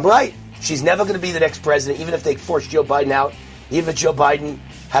 I'm right. She's never going to be the next president, even if they force Joe Biden out. Even if Joe Biden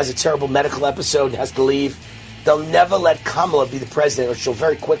has a terrible medical episode and has to leave, they'll never let Kamala be the president, or she'll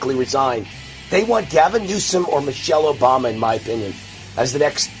very quickly resign. They want Gavin Newsom or Michelle Obama, in my opinion, as the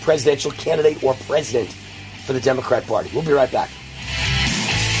next presidential candidate or president for the Democrat Party. We'll be right back.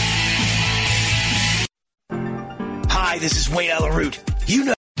 Hi, this is Wayne Allyn Root. You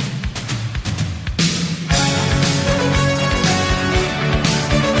know.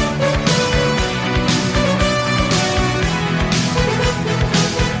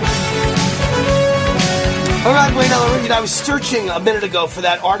 All right, Wayne Allyn Root. I was searching a minute ago for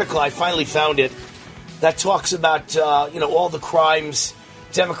that article. I finally found it. That talks about all the crimes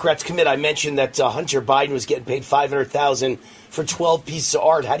Democrats commit. I mentioned that Hunter Biden was getting paid $500,000 for 12 pieces of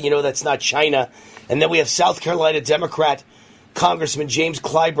art. How do you know that's not China? And then we have South Carolina Democrat Congressman James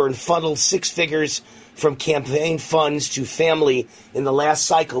Clyburn funneled 6 figures from campaign funds to family in the last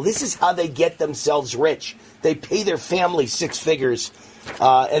cycle. This is how they get themselves rich. They pay their family six figures,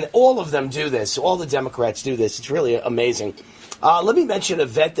 and all of them do this. All the Democrats do this. It's really amazing. Let me mention an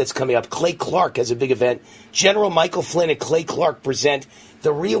event that's coming up. Clay Clark has a big event. General Michael Flynn and Clay Clark present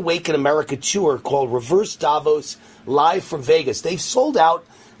the Reawaken America tour called Reverse Davos Live from Vegas. They've sold out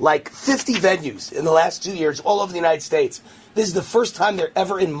like 50 venues in the last 2 years all over the United States. This is the first time they're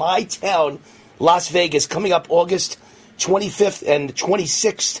ever in my town, Las Vegas, coming up August 25th and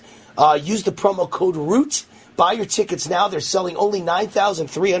 26th. Use the promo code ROOT. Buy your tickets now. They're selling only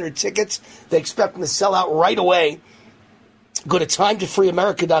 9,300 tickets. They expect them to sell out right away. Go to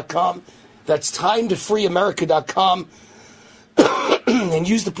timetofreeamerica.com. That's timetofreeamerica.com. And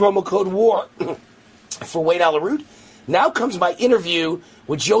use the promo code WAR for Wayne Allyn Root. Now comes my interview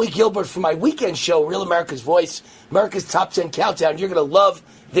with Joey Gilbert for my weekend show, Real America's Voice, America's Top 10 Countdown. You're going to love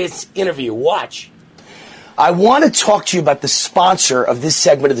this interview. Watch. I want to talk to you about the sponsor of this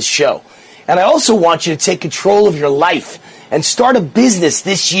segment of the show. And I also want you to take control of your life and start a business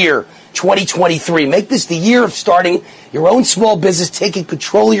this year, 2023. Make this the year of starting your own small business, taking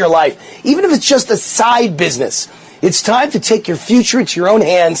control of your life, even if it's just a side business. It's time to take your future into your own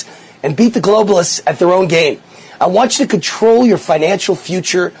hands and beat the globalists at their own game. I want you to control your financial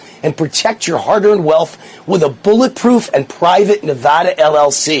future and protect your hard-earned wealth with a bulletproof and private Nevada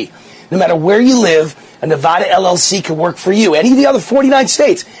LLC. No matter where you live, a Nevada LLC can work for you. Any of the other 49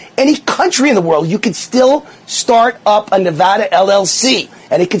 states, any country in the world, you can still start up a Nevada LLC,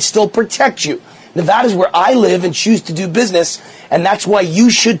 and it can still protect you. Nevada is where I live and choose to do business, and that's why you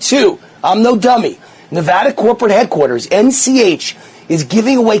should too. I'm no dummy. Nevada Corporate Headquarters, NCH, is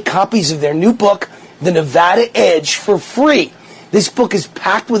giving away copies of their new book, The Nevada Edge, for free. This book is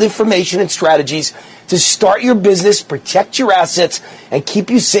packed with information and strategies to start your business, protect your assets, and keep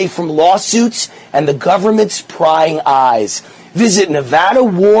you safe from lawsuits and the government's prying eyes. Visit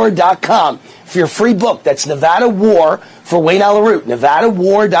NevadaWar.com for your free book. That's Nevada War for Wayne Allyn Root.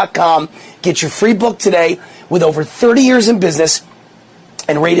 NevadaWar.com. Get your free book today with over 30 years in business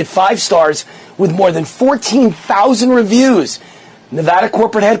and rated 5 stars with more than 14,000 reviews. Nevada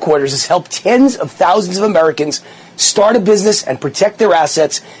Corporate Headquarters has helped tens of thousands of Americans start a business and protect their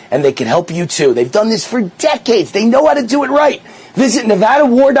assets, and they can help you too. They've done this for decades. They know how to do it right. Visit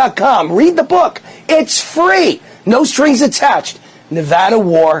NevadaWar.com. Read the book. It's free. No strings attached.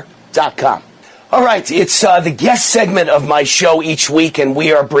 NevadaWar.com. All right, it's the guest segment of my show each week, and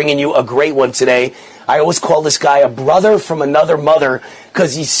we are bringing you a great one today. I always call this guy a brother from another mother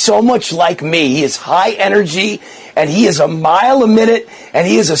because he's so much like me. He is high energy, and he is a mile a minute, and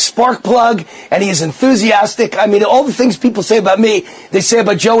he is a spark plug, and he is enthusiastic. I mean, all the things people say about me, they say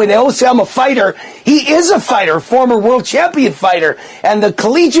about Joey. They always say I'm a fighter. He is a fighter, former world champion fighter, and the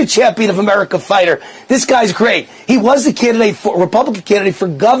collegiate champion of America fighter. This guy's great. He was the Republican candidate for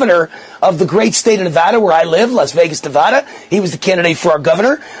governor of the great state of Nevada, where I live, Las Vegas, Nevada. He was the candidate for our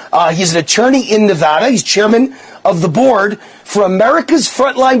governor. He's an attorney in Nevada. He's chairman of the board for America's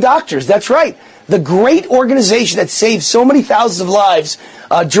Frontline Doctors. That's right. The great organization that saved so many thousands of lives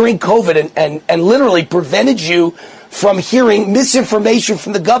during COVID and literally prevented you from hearing misinformation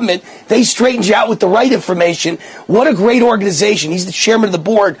from the government. They straightened you out with the right information. What a great organization. He's the chairman of the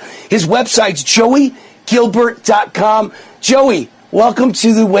board. His website's joeygilbert.com. Joey, welcome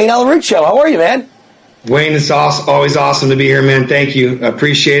to the Wayne Allyn Root Show. How are you, man? Wayne, it's always awesome to be here, man. Thank you. I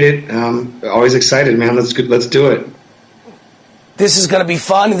appreciate it. Always excited, man. Let's do it. This is going to be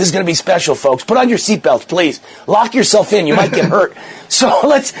fun, and this is going to be special, folks. Put on your seatbelts, please. Lock yourself in. You might get hurt. So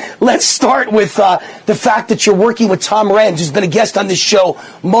let's start with the fact that you're working with Tom Renz, who's been a guest on this show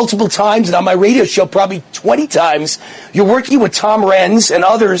multiple times, and on my radio show probably 20 times. You're working with Tom Renz and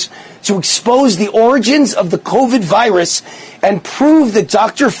others to expose the origins of the COVID virus and prove that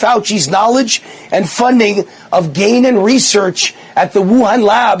Dr. Fauci's knowledge and funding of gain and research at the Wuhan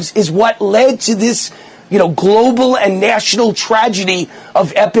labs is what led to this, global and national tragedy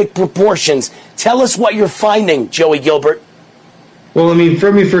of epic proportions. Tell us what you're finding, Joey Gilbert. Well, let me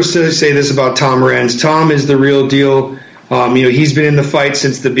first say this about Tom Renz. Tom is the real deal. He's been in the fight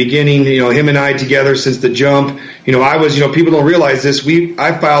since the beginning. Him and I together since the jump. People don't realize this.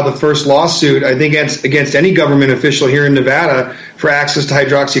 I filed the first lawsuit, I think, against any government official here in Nevada for access to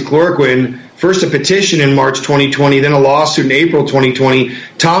hydroxychloroquine. First a petition in March 2020, then a lawsuit in April 2020.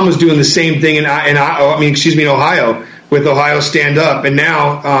 Tom was doing the same thing in Ohio with Ohio Stand Up, and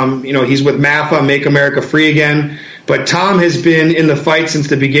now he's with MAFA, Make America Free Again. But Tom has been in the fight since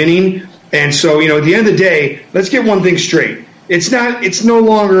the beginning, and so at the end of the day, let's get one thing straight. It's no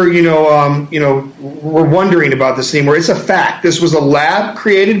longer we're wondering about this anymore. It's a fact. This was a lab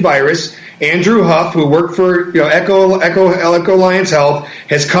created virus. Andrew Huff, who worked for Echo Alliance Health,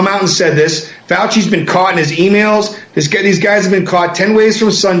 has come out and said this. Fauci's been caught in his emails. These guys have been caught 10 ways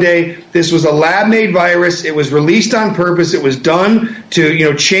from Sunday. This was a lab-made virus. It was released on purpose. It was done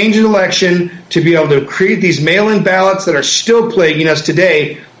to change an election, to be able to create these mail-in ballots that are still plaguing us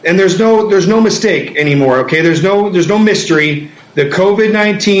today. And there's no mistake anymore. Okay, there's no mystery. The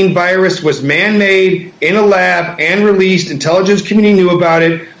COVID-19 virus was man-made in a lab and released. Intelligence community knew about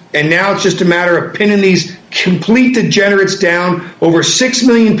it. And now it's just a matter of pinning these complete degenerates down. Over 6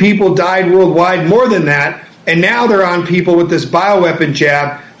 million people died worldwide, more than that. And now they're on people with this bioweapon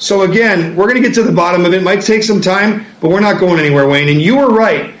jab. So again, we're going to get to the bottom of it. It might take some time, but we're not going anywhere, Wayne. And you were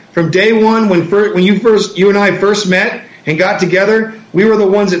right. From day one, when you and I first met and got together, we were the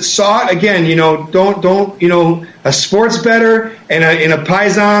ones that saw it. Again, don't a sports bettor and a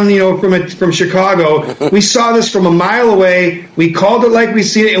paisan, from Chicago. We saw this from a mile away. We called it like we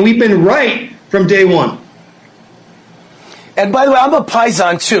see it, and we've been right from day one. And by the way, I'm a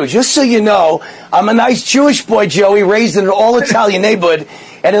paisan too. Just so you know, I'm a nice Jewish boy, Joey, raised in an all-Italian neighborhood.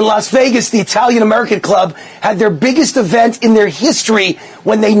 And in Las Vegas, the Italian-American Club had their biggest event in their history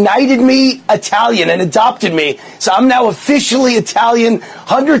when they knighted me Italian and adopted me. So I'm now officially Italian.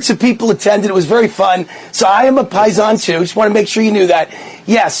 Hundreds of people attended. It was very fun. So I am a paisan too. Just want to make sure you knew that.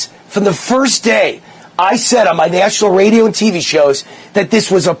 Yes, from the first day, I said on my national radio and TV shows that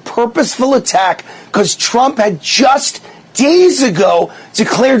this was a purposeful attack because Trump had just days ago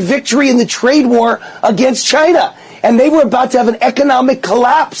declared victory in the trade war against China. And they were about to have an economic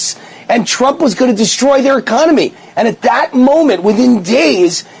collapse. And Trump was going to destroy their economy. And at that moment, within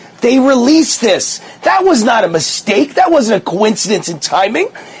days, they released this. That was not a mistake. That wasn't a coincidence in timing.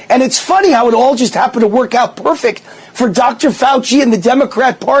 And it's funny how it all just happened to work out perfect for Dr. Fauci and the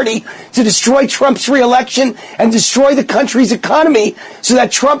Democrat Party to destroy Trump's reelection and destroy the country's economy so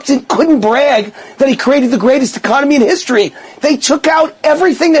that Trump couldn't brag that he created the greatest economy in history. They took out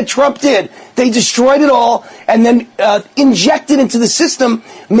everything that Trump did. They destroyed it all and then injected into the system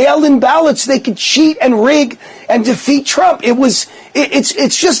mail-in ballots so they could cheat and rig and defeat Trump. It's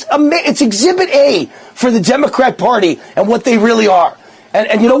Exhibit A for the Democrat Party and what they really are.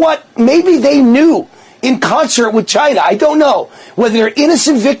 And you know what? Maybe they knew in concert with China. I don't know whether they're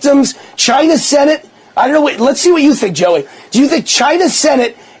innocent victims. China Senate. I don't know. Let's see what you think, Joey. Do you think China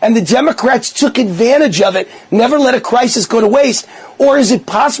Senate and the Democrats took advantage of it, never let a crisis go to waste? Or is it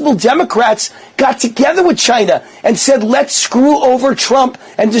possible Democrats got together with China and said, let's screw over Trump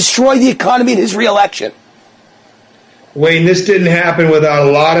and destroy the economy in his reelection? Wayne, this didn't happen without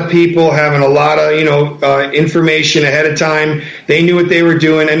a lot of people having a lot of, information ahead of time. They knew what they were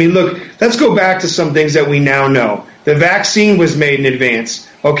doing. I mean, look, let's go back to some things that we now know. The vaccine was made in advance.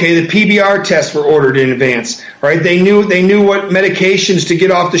 Okay, the PBR tests were ordered in advance. Right? They knew what medications to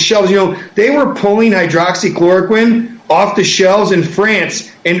get off the shelves. They were pulling hydroxychloroquine off the shelves in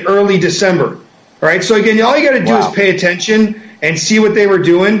France in early December. All right, so again, all you got to do is pay attention and see what they were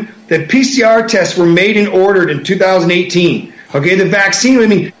doing. The PCR tests were made and ordered in 2018. Okay, the vaccine, I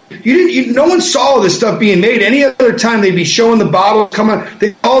mean, no one saw this stuff being made. Any other time they'd be showing the bottle come on,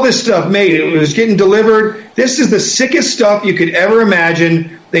 all this stuff made. It was getting delivered. This is the sickest stuff you could ever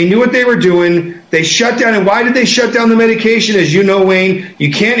imagine. They knew what they were doing. They shut down. And why did they shut down the medication? As you know, Wayne,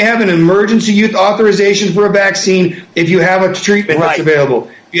 you can't have an emergency use authorization for a vaccine if you have a treatment that's available.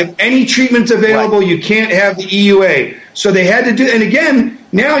 If you have any treatments available, you can't have the EUA. So they had to do, and again,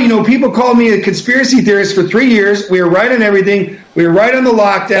 now, people called me a conspiracy theorist for 3 years. We were right on everything. We were right on the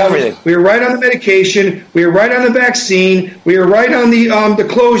lockdown. We were right on the medication. We were right on the vaccine. We were right on the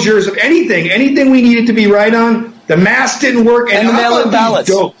closures of anything we needed to be right on. The mask didn't work. And the mail-in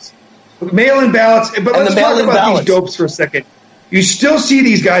ballots. Mail-in ballots. But let's talk about these dopes for a second. You still see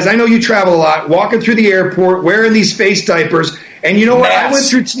these guys. I know you travel a lot, walking through the airport, wearing these face diapers. And you know what? I went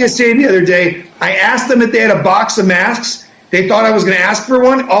through TSA the other day. I asked them if they had a box of masks. They thought I was going to ask for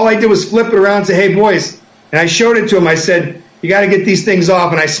one. All I did was flip it around and say, hey, boys. And I showed it to them. I said, you got to get these things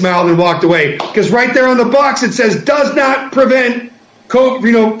off. And I smiled and walked away. Because right there on the box, it says, does not prevent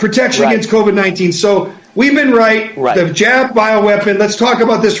protection against COVID-19. So we've been right. The jab bioweapon, let's talk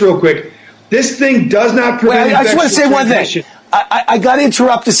about this real quick. This thing does not prevent I just want to say one thing. I got to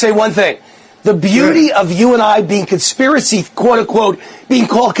interrupt to say one thing. The beauty of you and I being quote-unquote, being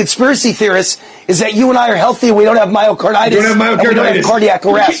called conspiracy theorists is that you and I are healthy and we don't have myocarditis. We don't have myocarditis. And we don't have cardiac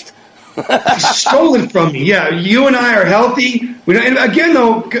arrest. Stolen from me. Yeah, you and I are healthy. We don't, and again,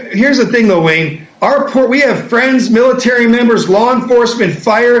 though, here's the thing, though, Wayne. We have friends, military members, law enforcement,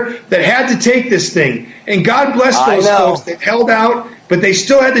 fire that had to take this thing. And God bless those folks that held out, but they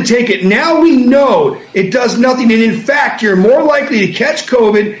still had to take it. Now we know it does nothing. And in fact, you're more likely to catch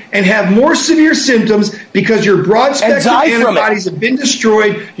COVID and have more severe symptoms because your broad spectrum antibodies have been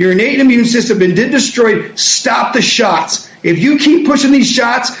destroyed. Your innate immune system has been destroyed. Stop the shots. If you keep pushing these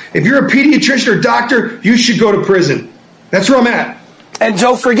shots, if you're a pediatrician or doctor, you should go to prison. That's where I'm at. And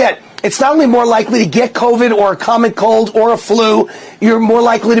don't forget, it's not only more likely to get COVID or a common cold or a flu, you're more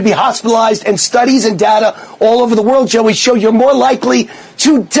likely to be hospitalized, and studies and data all over the world, Joey, show you're more likely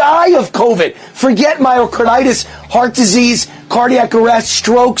to die of COVID. Forget myocarditis, heart disease, cardiac arrest,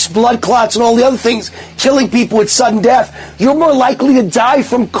 strokes, blood clots, and all the other things killing people with sudden death. You're more likely to die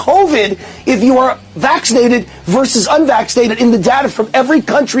from COVID if you are vaccinated versus unvaccinated in the data from every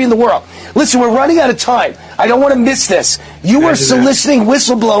country in the world. Listen, we're running out of time. I don't want to miss this. You are soliciting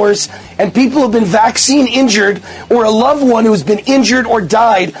whistleblowers and people who have been vaccine injured or a loved one who has been injured or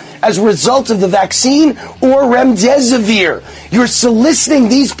died as a result of the vaccine or remdesivir. You're soliciting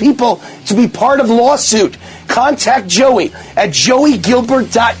these people to be part of a lawsuit. Contact Joey at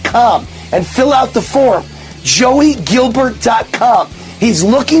joeygilbert.com and fill out the form. joeygilbert.com. He's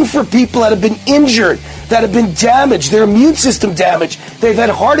looking for people that have been injured, that have been damaged, their immune system damaged. They've had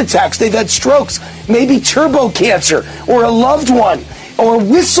heart attacks, they've had strokes, maybe turbo cancer, or a loved one, or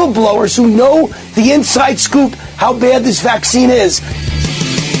whistleblowers who know the inside scoop how bad this vaccine is.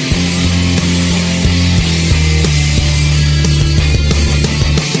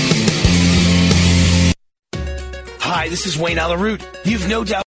 Hi, this is Wayne Allyn Root. You've no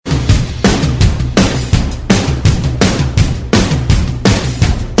doubt.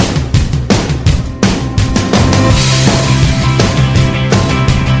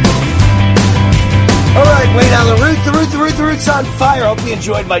 All right, Wayne Allyn Root, the Root's on fire. Hope you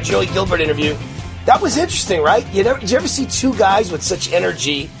enjoyed my Joey Gilbert interview. That was interesting, right? Did you ever see two guys with such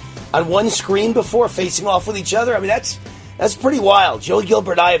energy on one screen before facing off with each other? I mean, that's pretty wild. Joey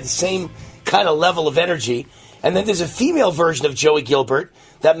Gilbert and I have the same kind of level of energy. And then there's a female version of Joey Gilbert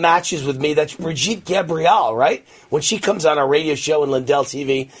that matches with me. That's Brigitte Gabriel, right? When she comes on our radio show and Lindell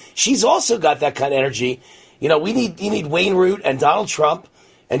TV, she's also got that kind of energy. You know, you need Wayne Root and Donald Trump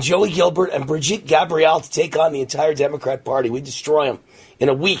and Joey Gilbert and Brigitte Gabriel to take on the entire Democrat Party. We destroy them in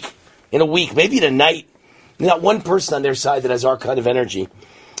a week, maybe in a night. Not one person on their side that has our kind of energy.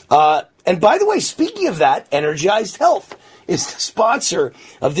 And by the way, speaking of that, Energized Health is the sponsor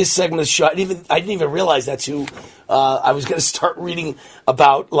of this segment of the show. I didn't even realize that's who I was going to start reading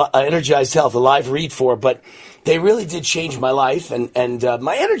about Energized Health, a live read for, but they really did change my life, and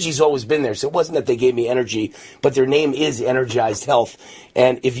my energy's always been there, so it wasn't that they gave me energy, but their name is Energized Health,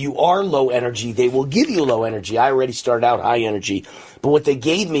 and if you are low energy, they will give you low energy. I already started out high energy, but what they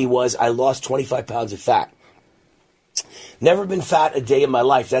gave me was I lost 25 pounds of fat. Never been fat a day in my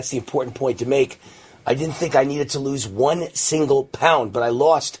life. That's the important point to make. I didn't think I needed to lose one single pound, but I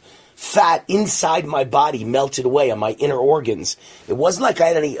lost fat inside my body, melted away on my inner organs. It wasn't like I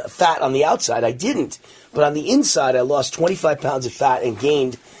had any fat on the outside. I didn't. But on the inside, I lost 25 pounds of fat and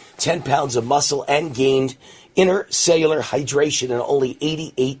gained 10 pounds of muscle and gained intercellular hydration in only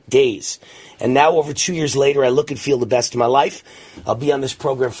 88 days. And now, over 2 years later, I look and feel the best of my life. I'll be on this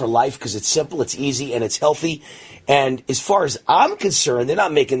program for life because it's simple, it's easy, and it's healthy. And as far as I'm concerned, they're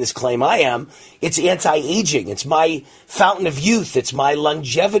not making this claim, I am. It's anti-aging. It's my fountain of youth. It's my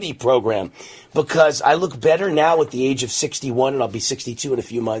longevity program. Because I look better now at the age of 61, and I'll be 62 in a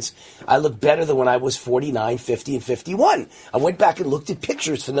few months. I look better than when I was 49, 50, and 51. I went back and looked at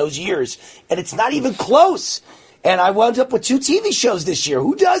pictures from those years, and it's not even close. And I wound up with 2 TV shows this year.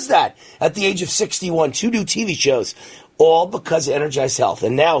 Who does that at the age of 61? 2 new TV shows. All because of Energized Health.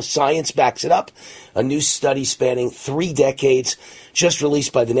 And now science backs it up. A new study spanning 3 decades, just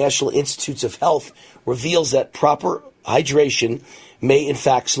released by the National Institutes of Health, reveals that proper hydration may in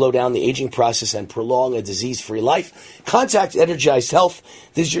fact slow down the aging process and prolong a disease-free life. Contact Energized Health.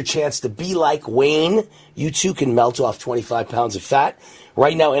 This is your chance to be like Wayne. You too can melt off 25 pounds of fat.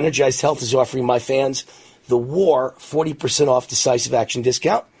 Right now, Energized Health is offering my fans the WAR 40% off decisive action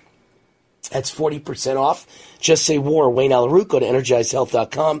discount. That's 40% off. Just say WAR, Wayne Allyn Root. Go to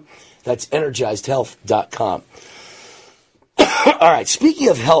EnergizedHealth.com. That's EnergizedHealth.com. All right, speaking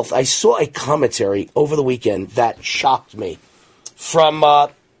of health, I saw a commentary over the weekend that shocked me from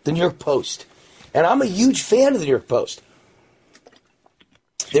the New York Post. And I'm a huge fan of the New York Post.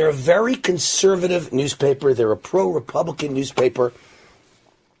 They're a very conservative newspaper. They're a pro-Republican newspaper.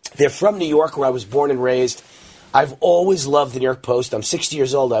 They're from New York, where I was born and raised. I've always loved the New York Post. I'm 60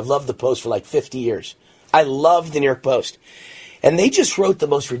 years old. I've loved the Post for like 50 years. I love the New York Post. And they just wrote the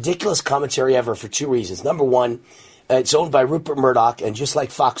most ridiculous commentary ever for 2 reasons. Number one, it's owned by Rupert Murdoch, and just like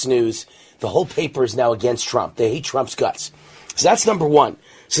Fox News, the whole paper is now against Trump. They hate Trump's guts. So that's number one.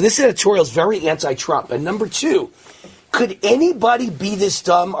 So this editorial is very anti-Trump. And number two, could anybody be this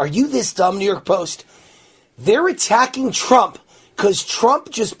dumb? Are you this dumb, New York Post? They're attacking Trump because Trump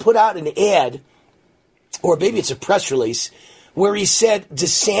just put out an ad, or maybe it's a press release, where he said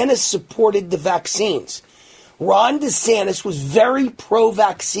DeSantis supported the vaccines. Ron DeSantis was very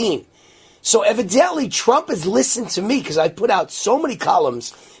pro-vaccine. So evidently Trump has listened to me because I put out so many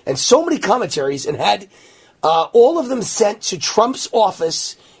columns and so many commentaries and had all of them sent to Trump's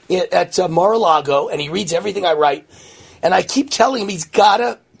office at Mar-a-Lago, and he reads everything I write. And I keep telling him he's got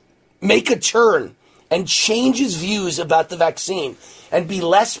to make a turn and change his views about the vaccine and be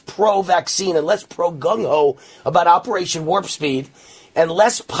less pro-vaccine and less pro-gung-ho about Operation Warp Speed and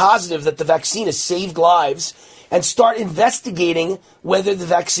less positive that the vaccine has saved lives, and start investigating whether the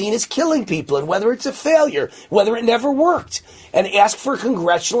vaccine is killing people and whether it's a failure, whether it never worked, and ask for a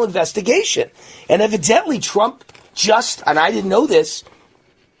congressional investigation. And evidently Trump just, and I didn't know this,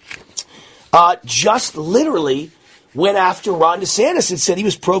 just literally went after Ron DeSantis and said he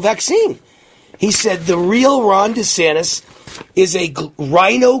was pro-vaccine. He said the real Ron DeSantis is a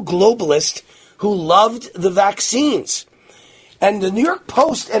rhino globalist who loved the vaccines. And the New York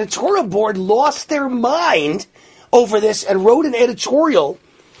Post editorial board lost their mind over this and wrote an editorial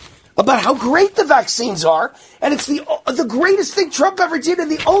about how great the vaccines are, and it's the greatest thing Trump ever did and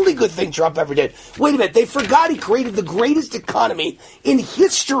the only good thing Trump ever did. Wait a minute, they forgot he created the greatest economy in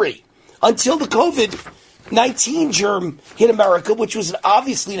history until the COVID-19 germ hit America, which was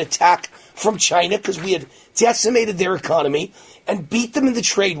obviously an attack from China because we had decimated their economy and beat them in the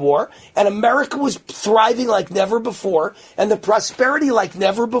trade war, and America was thriving like never before, and the prosperity like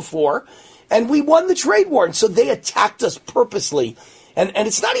never before, and we won the trade war. And so they attacked us purposely. And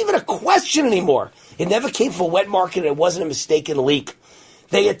it's not even a question anymore. It never came from a wet market, and it wasn't a mistaken leak.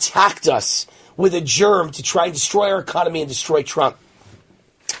 They attacked us with a germ to try and destroy our economy and destroy Trump.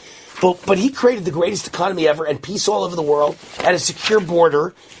 But he created the greatest economy ever, and peace all over the world, and a secure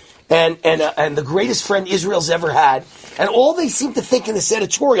border, and the greatest friend Israel's ever had. And all they seem to think in this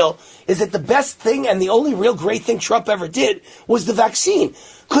editorial is that the best thing and the only real great thing Trump ever did was the vaccine.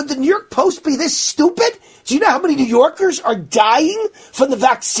 Could the New York Post be this stupid? Do you know how many New Yorkers are dying from the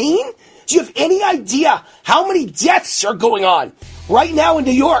vaccine? Do you have any idea how many deaths are going on right now in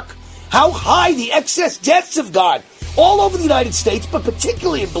New York? How high the excess deaths have gone all over the United States, but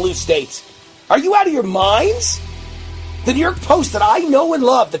particularly in blue states. Are you out of your minds? The New York Post that I know and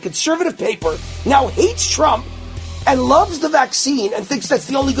love, the conservative paper, now hates Trump and loves the vaccine and thinks that's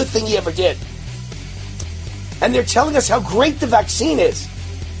the only good thing he ever did. And they're telling us how great the vaccine is.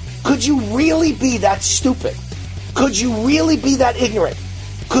 Could you really be that stupid? Could you really be that ignorant?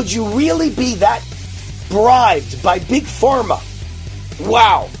 Could you really be that bribed by Big Pharma?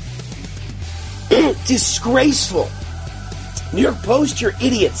 Wow. Disgraceful. New York Post, you're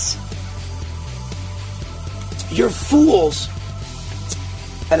idiots. You're fools.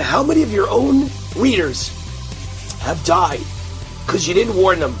 And how many of your own readers have died because you didn't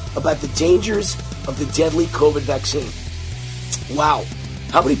warn them about the dangers of the deadly COVID vaccine? Wow.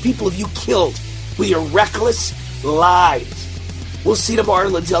 How many people have you killed with your reckless lies? We'll see tomorrow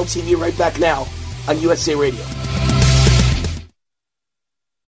on Liddell TV, right back now on USA Radio.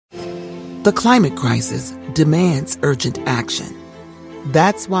 The climate crisis demands urgent action.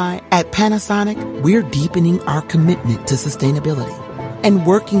 That's why at Panasonic, we're deepening our commitment to sustainability and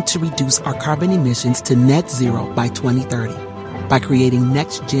working to reduce our carbon emissions to net zero by 2030 by creating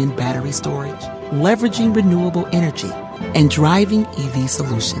next-gen battery storage, leveraging renewable energy, and driving EV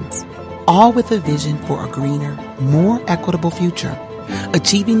solutions, all with a vision for a greener, more equitable future.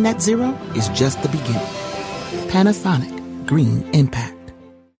 Achieving net zero is just the beginning. Panasonic, Green Impact.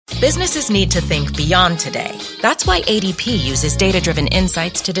 Businesses need to think beyond today. That's why ADP uses data-driven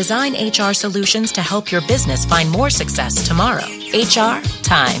insights to design HR solutions to help your business find more success tomorrow. HR,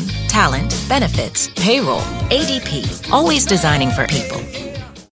 time, talent, benefits, payroll. ADP, always designing for people.